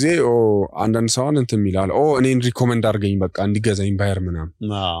ብዙ ጊዜ አንዳንድ ሰውን እንትን ይላል እኔን ሪኮመንድ አድርገኝ በቃ እንዲገዛኝ ባየር ምናምን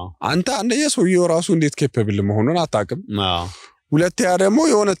አንተ አንደኛ ሰውየው ራሱ እንዴት ኬፓብል መሆኑን አታውቅም ሁለተኛ ደግሞ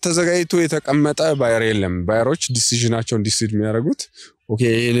የሆነ ተዘጋጅቶ የተቀመጠ ባየር የለም ባየሮች ዲሲዥናቸውን ዲሲድ የሚያደርጉት ኦኬ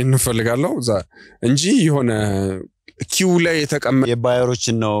ይሄን እንፈልጋለሁ እንጂ የሆነ ኪው ላይ የተቀመጠ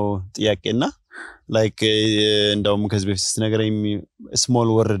የባየሮችን ነው ጥያቄና like እንደውም ከዚህ በፊት ነገር ስሞል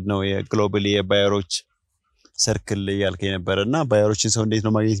ወርድ ነው የግሎባሊ የባየሮች ሰርክል ያልከኝ ነበርና ባየሮችን ሰው እንዴት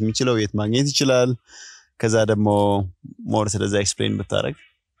ነው ማግኘት የሚችለው የት ማግኘት ይችላል ከዛ ደግሞ ሞር ስለዛ ኤክስፕሌን ብታረግ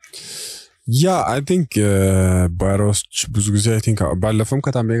I think ባየሮች ብዙ ጊዜ I think ባለፈም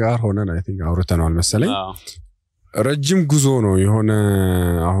ከታሜ ጋር ሆነን I think አውርተናል መሰለኝ ረጅም ጉዞ ነው የሆነ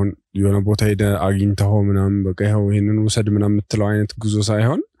አሁን የሆነ ቦታ ሄደ አግኝተው ምናምን በቃ ይሄንን ወሰድ ምናምን የምትለው አይነት ጉዞ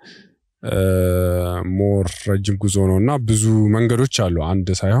ሳይሆን ሞር ረጅም ጉዞ ነውና ብዙ መንገዶች አሉ አንድ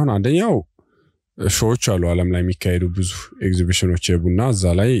ሳይሆን አንደኛው ሾዎች አሉ ዓለም ላይ የሚካሄዱ ብዙ ኤግዚቢሽኖች የቡና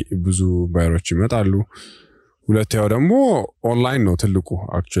እዛ ላይ ብዙ ባየሮች ይመጣሉ ሁለተኛው ደግሞ ኦንላይን ነው ትልቁ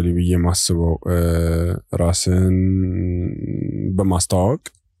አክቹአሊ ብዬ ማስበው ራስን በማስተዋወቅ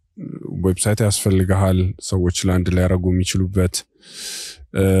ዌብሳይት ያስፈልጋል ሰዎች ላንድ ላይ ያረጉ የሚችሉበት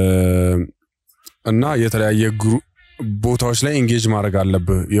እና የተለያየ ቦታዎች ላይ ኤንጌጅ ማድረግ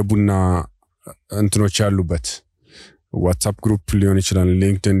አለብህ የቡና እንትኖች ያሉበት ዋትስአፕ ግሩፕ ሊሆን ይችላል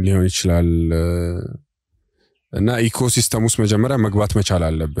ሊንክድኢን ሊሆን ይችላል እና ኢኮሲስተም ውስጥ መጀመሪያ መግባት መቻል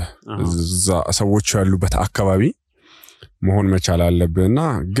አለብህ ሰዎች ያሉበት አካባቢ መሆን መቻል አለብህና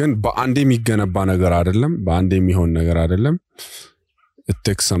ግን በአንዴ የሚገነባ ነገር አይደለም በአንዴ የሚሆን ነገር አይደለም it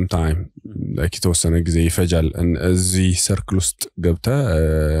takes some time like የተወሰነ ጊዜ ይፈጃል እዚህ ሰርክል ውስጥ ገብተ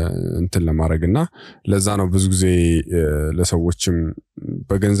እንትን ለማድረግና ለዛ ነው ብዙ ጊዜ ለሰዎችም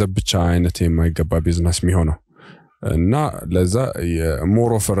በገንዘብ ብቻ አይነት የማይገባ ቢዝነስ የሚሆነው እና ለዛ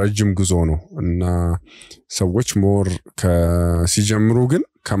ሞር ኦፍ ረጅም ጉዞ ነው እና ሰዎች ሞር ሲጀምሩ ግን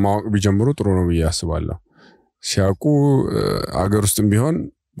ከማወቅ ቢጀምሩ ጥሩ ነው ብዬ አስባለሁ ሲያውቁ አገር ውስጥም ቢሆን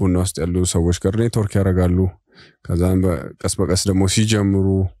ቡና ውስጥ ያሉ ሰዎች ጋር ኔትወርክ ያደርጋሉ ከዛም በቀስ በቀስ ደግሞ ሲጀምሩ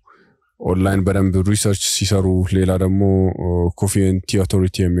ኦንላይን በደንብ ሪሰርች ሲሰሩ ሌላ ደግሞ ኮፊ ኤንድ ቲ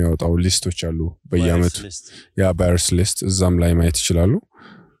አውቶሪቲ የሚያወጣው ሊስቶች አሉ በየአመቱ ያ ባየርስ ሊስት እዛም ላይ ማየት ይችላሉ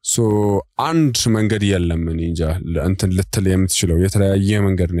ሶ አንድ መንገድ የለም እንጃ እንትን ልትል የምትችለው የተለያየ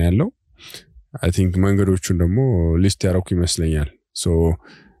መንገድ ነው ያለው I think መንገዶቹን ደግሞ ሊስት ያረኩ ይመስለኛል ሶ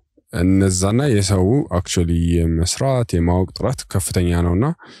እነዛና የሰው አክቹአሊ መስራት የማወቅ ጥረት ከፍተኛ ነውና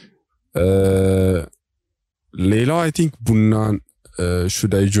ሌላው I think ቡና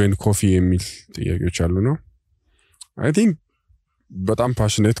should I join coffee የሚል ጥያቄዎች አሉ ነው I think በጣም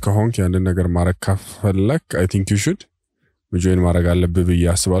ፓሽኔት ከሆንክ ያንን ነገር ማድረግ ከፈለክ I think you should join ማድረግ አለብህ ብዬ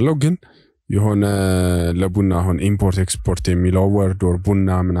አስባለሁ ግን የሆነ ለቡና አሁን ኢምፖርት ኤክስፖርት የሚለው ወርድ or ቡና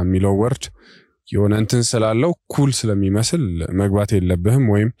ምናምን የሚለው ወርድ የሆነ እንትን ስላለው ኩል ስለሚመስል መግባት የለብህም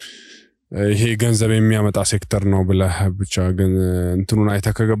ወይም ይሄ ገንዘብ የሚያመጣ ሴክተር ነው ብለህ ብቻ ግን እንትኑን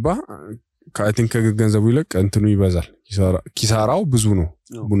አይተከገባ I think ገንዘቡ ይልቅ እንትኑ ይበዛል ኪሳራው ብዙ ነው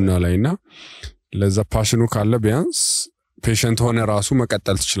ቡና ላይና ለዛ ፓሽኑ ካለ ቢያንስ ፔሸንት ሆነ ራሱ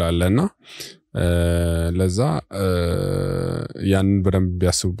መቀጠል ትችላለህና ለዛ ያን በደንብ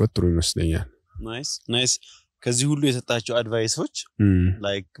ቢያስቡበት ጥሩ ይመስለኛል ናይስ ከዚህ ሁሉ የሰጣቸው አድቫይሶች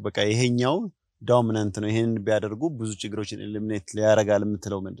ላይክ በቃ ይሄኛው ዶሚናንት ነው ይሄን ቢያደርጉ ብዙ ችግሮችን ኤሊሚኔት ሊያረጋል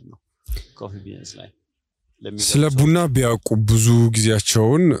የምትለው ምንድነው ኮፊ ቢዝነስ ላይ ስለ ቡና ቢያውቁ ብዙ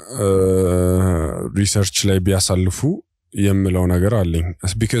ጊዜያቸውን ሪሰርች ላይ ቢያሳልፉ የምለው ነገር አለኝ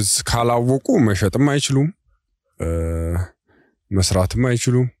because ካላወቁ መሸጥም አይችሉም መስራትም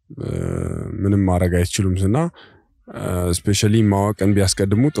አይችሉም ምንም ማድረግ አይችሉምና ስፔሻሊ ማወቅን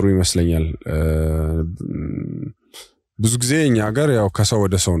ቢያስቀድሙ ጥሩ ይመስለኛል ብዙ ጊዜ እኛ ሀገር ያው ከሰው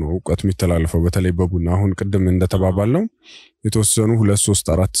ወደ ሰው ነው ዕውቀት የሚተላለፈው በተለይ በቡና አሁን ቅድም እንደተባባልነው የተወሰኑ 2 3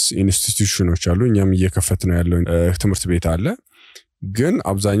 4 ኢንስቲትዩሽኖች አሉ እኛም እየከፈት ነው ያለው ትምህርት ቤት አለ ግን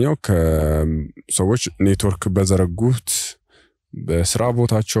አብዛኛው ከሰዎች ኔትወርክ በዘረጉት በስራ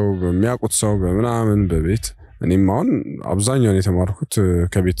ቦታቸው በሚያውቁት ሰው በመናምን በቤት እኔም አሁን አብዛኛው የተማርኩት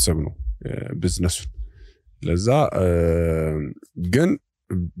ከቤተሰብ ነው ቢዝነሱ ለዛ ግን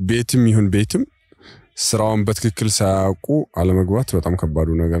ቤትም ይሁን ቤትም ስራውን በትክክል ሳያውቁ አለመግባት በጣም ከባዱ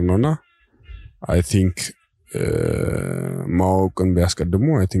ነገር ነውና I think ማወቅን ቢያስቀድሙ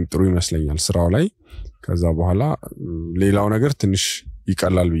I think ጥሩ ይመስለኛል ስራው ላይ ከዛ በኋላ ሌላው ነገር ትንሽ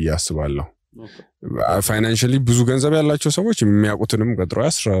ይቀላል ብዬ አስባለሁ ፋይናንሻሊ ብዙ ገንዘብ ያላቸው ሰዎች የሚያውቁትንም ቀጥሮ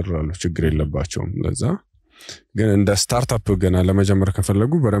ያስራራሉ ችግር የለባቸውም ለዛ ግን እንደ ስታርታፕ ገና ለመጀመር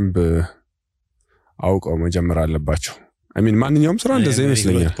ከፈለጉ በደንብ አውቀው መጀመር አለባቸው I mean ማንኛውም ስራ እንደዚህ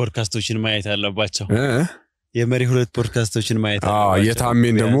ይመስለኛል ፖድካስቶችን ማየት አለባቸው የመሪ 2 ፖድካስቶችን ማየት አለባቸው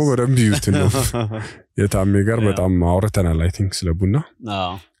የታሜን ደግሞ በደንብ ይዩት ነው የታሜ ጋር በጣም አውርተናል I think ስለቡና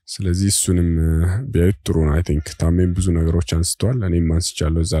ስለዚህ እሱንም ቢያዩት ጥሩ ነው I think ታሜን ብዙ ነገሮች አንስተዋል እኔም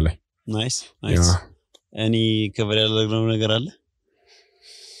አንስቻለሁ እዛ ላይ ናይስ እኔ ከቨር ያደረግነው ነገር አለ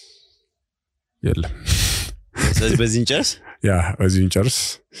የለም ስለዚህ በዚህ እንጨርስ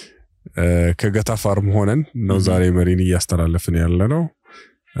ከገታ ፋርም ሆነን ነው ዛሬ መሪን ያስተላለፍን ያለነው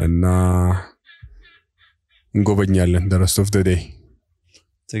እና እንጎበኛለን the rest of the day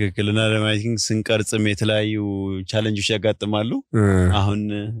ትክክልና ለማይቲንግ ስንቀርጽም የተለያዩ ቻሌንጆች ያጋጥማሉ አሁን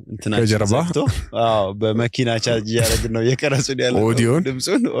እንትና ከጀርባ በመኪና ቻርጅ ያደረግን ነው የቀረጹን ያለው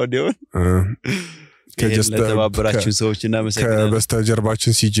ድምጹን ኦዲዮን ለተባበራችሁ ሰዎች እና መሰከረ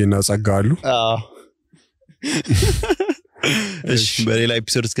ከበስተጀርባችን ሲጄና ጸጋሉ እሺ በሌላ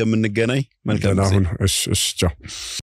ኤፒሶድ እስከምንገናኝ መልካም እሺ ቻው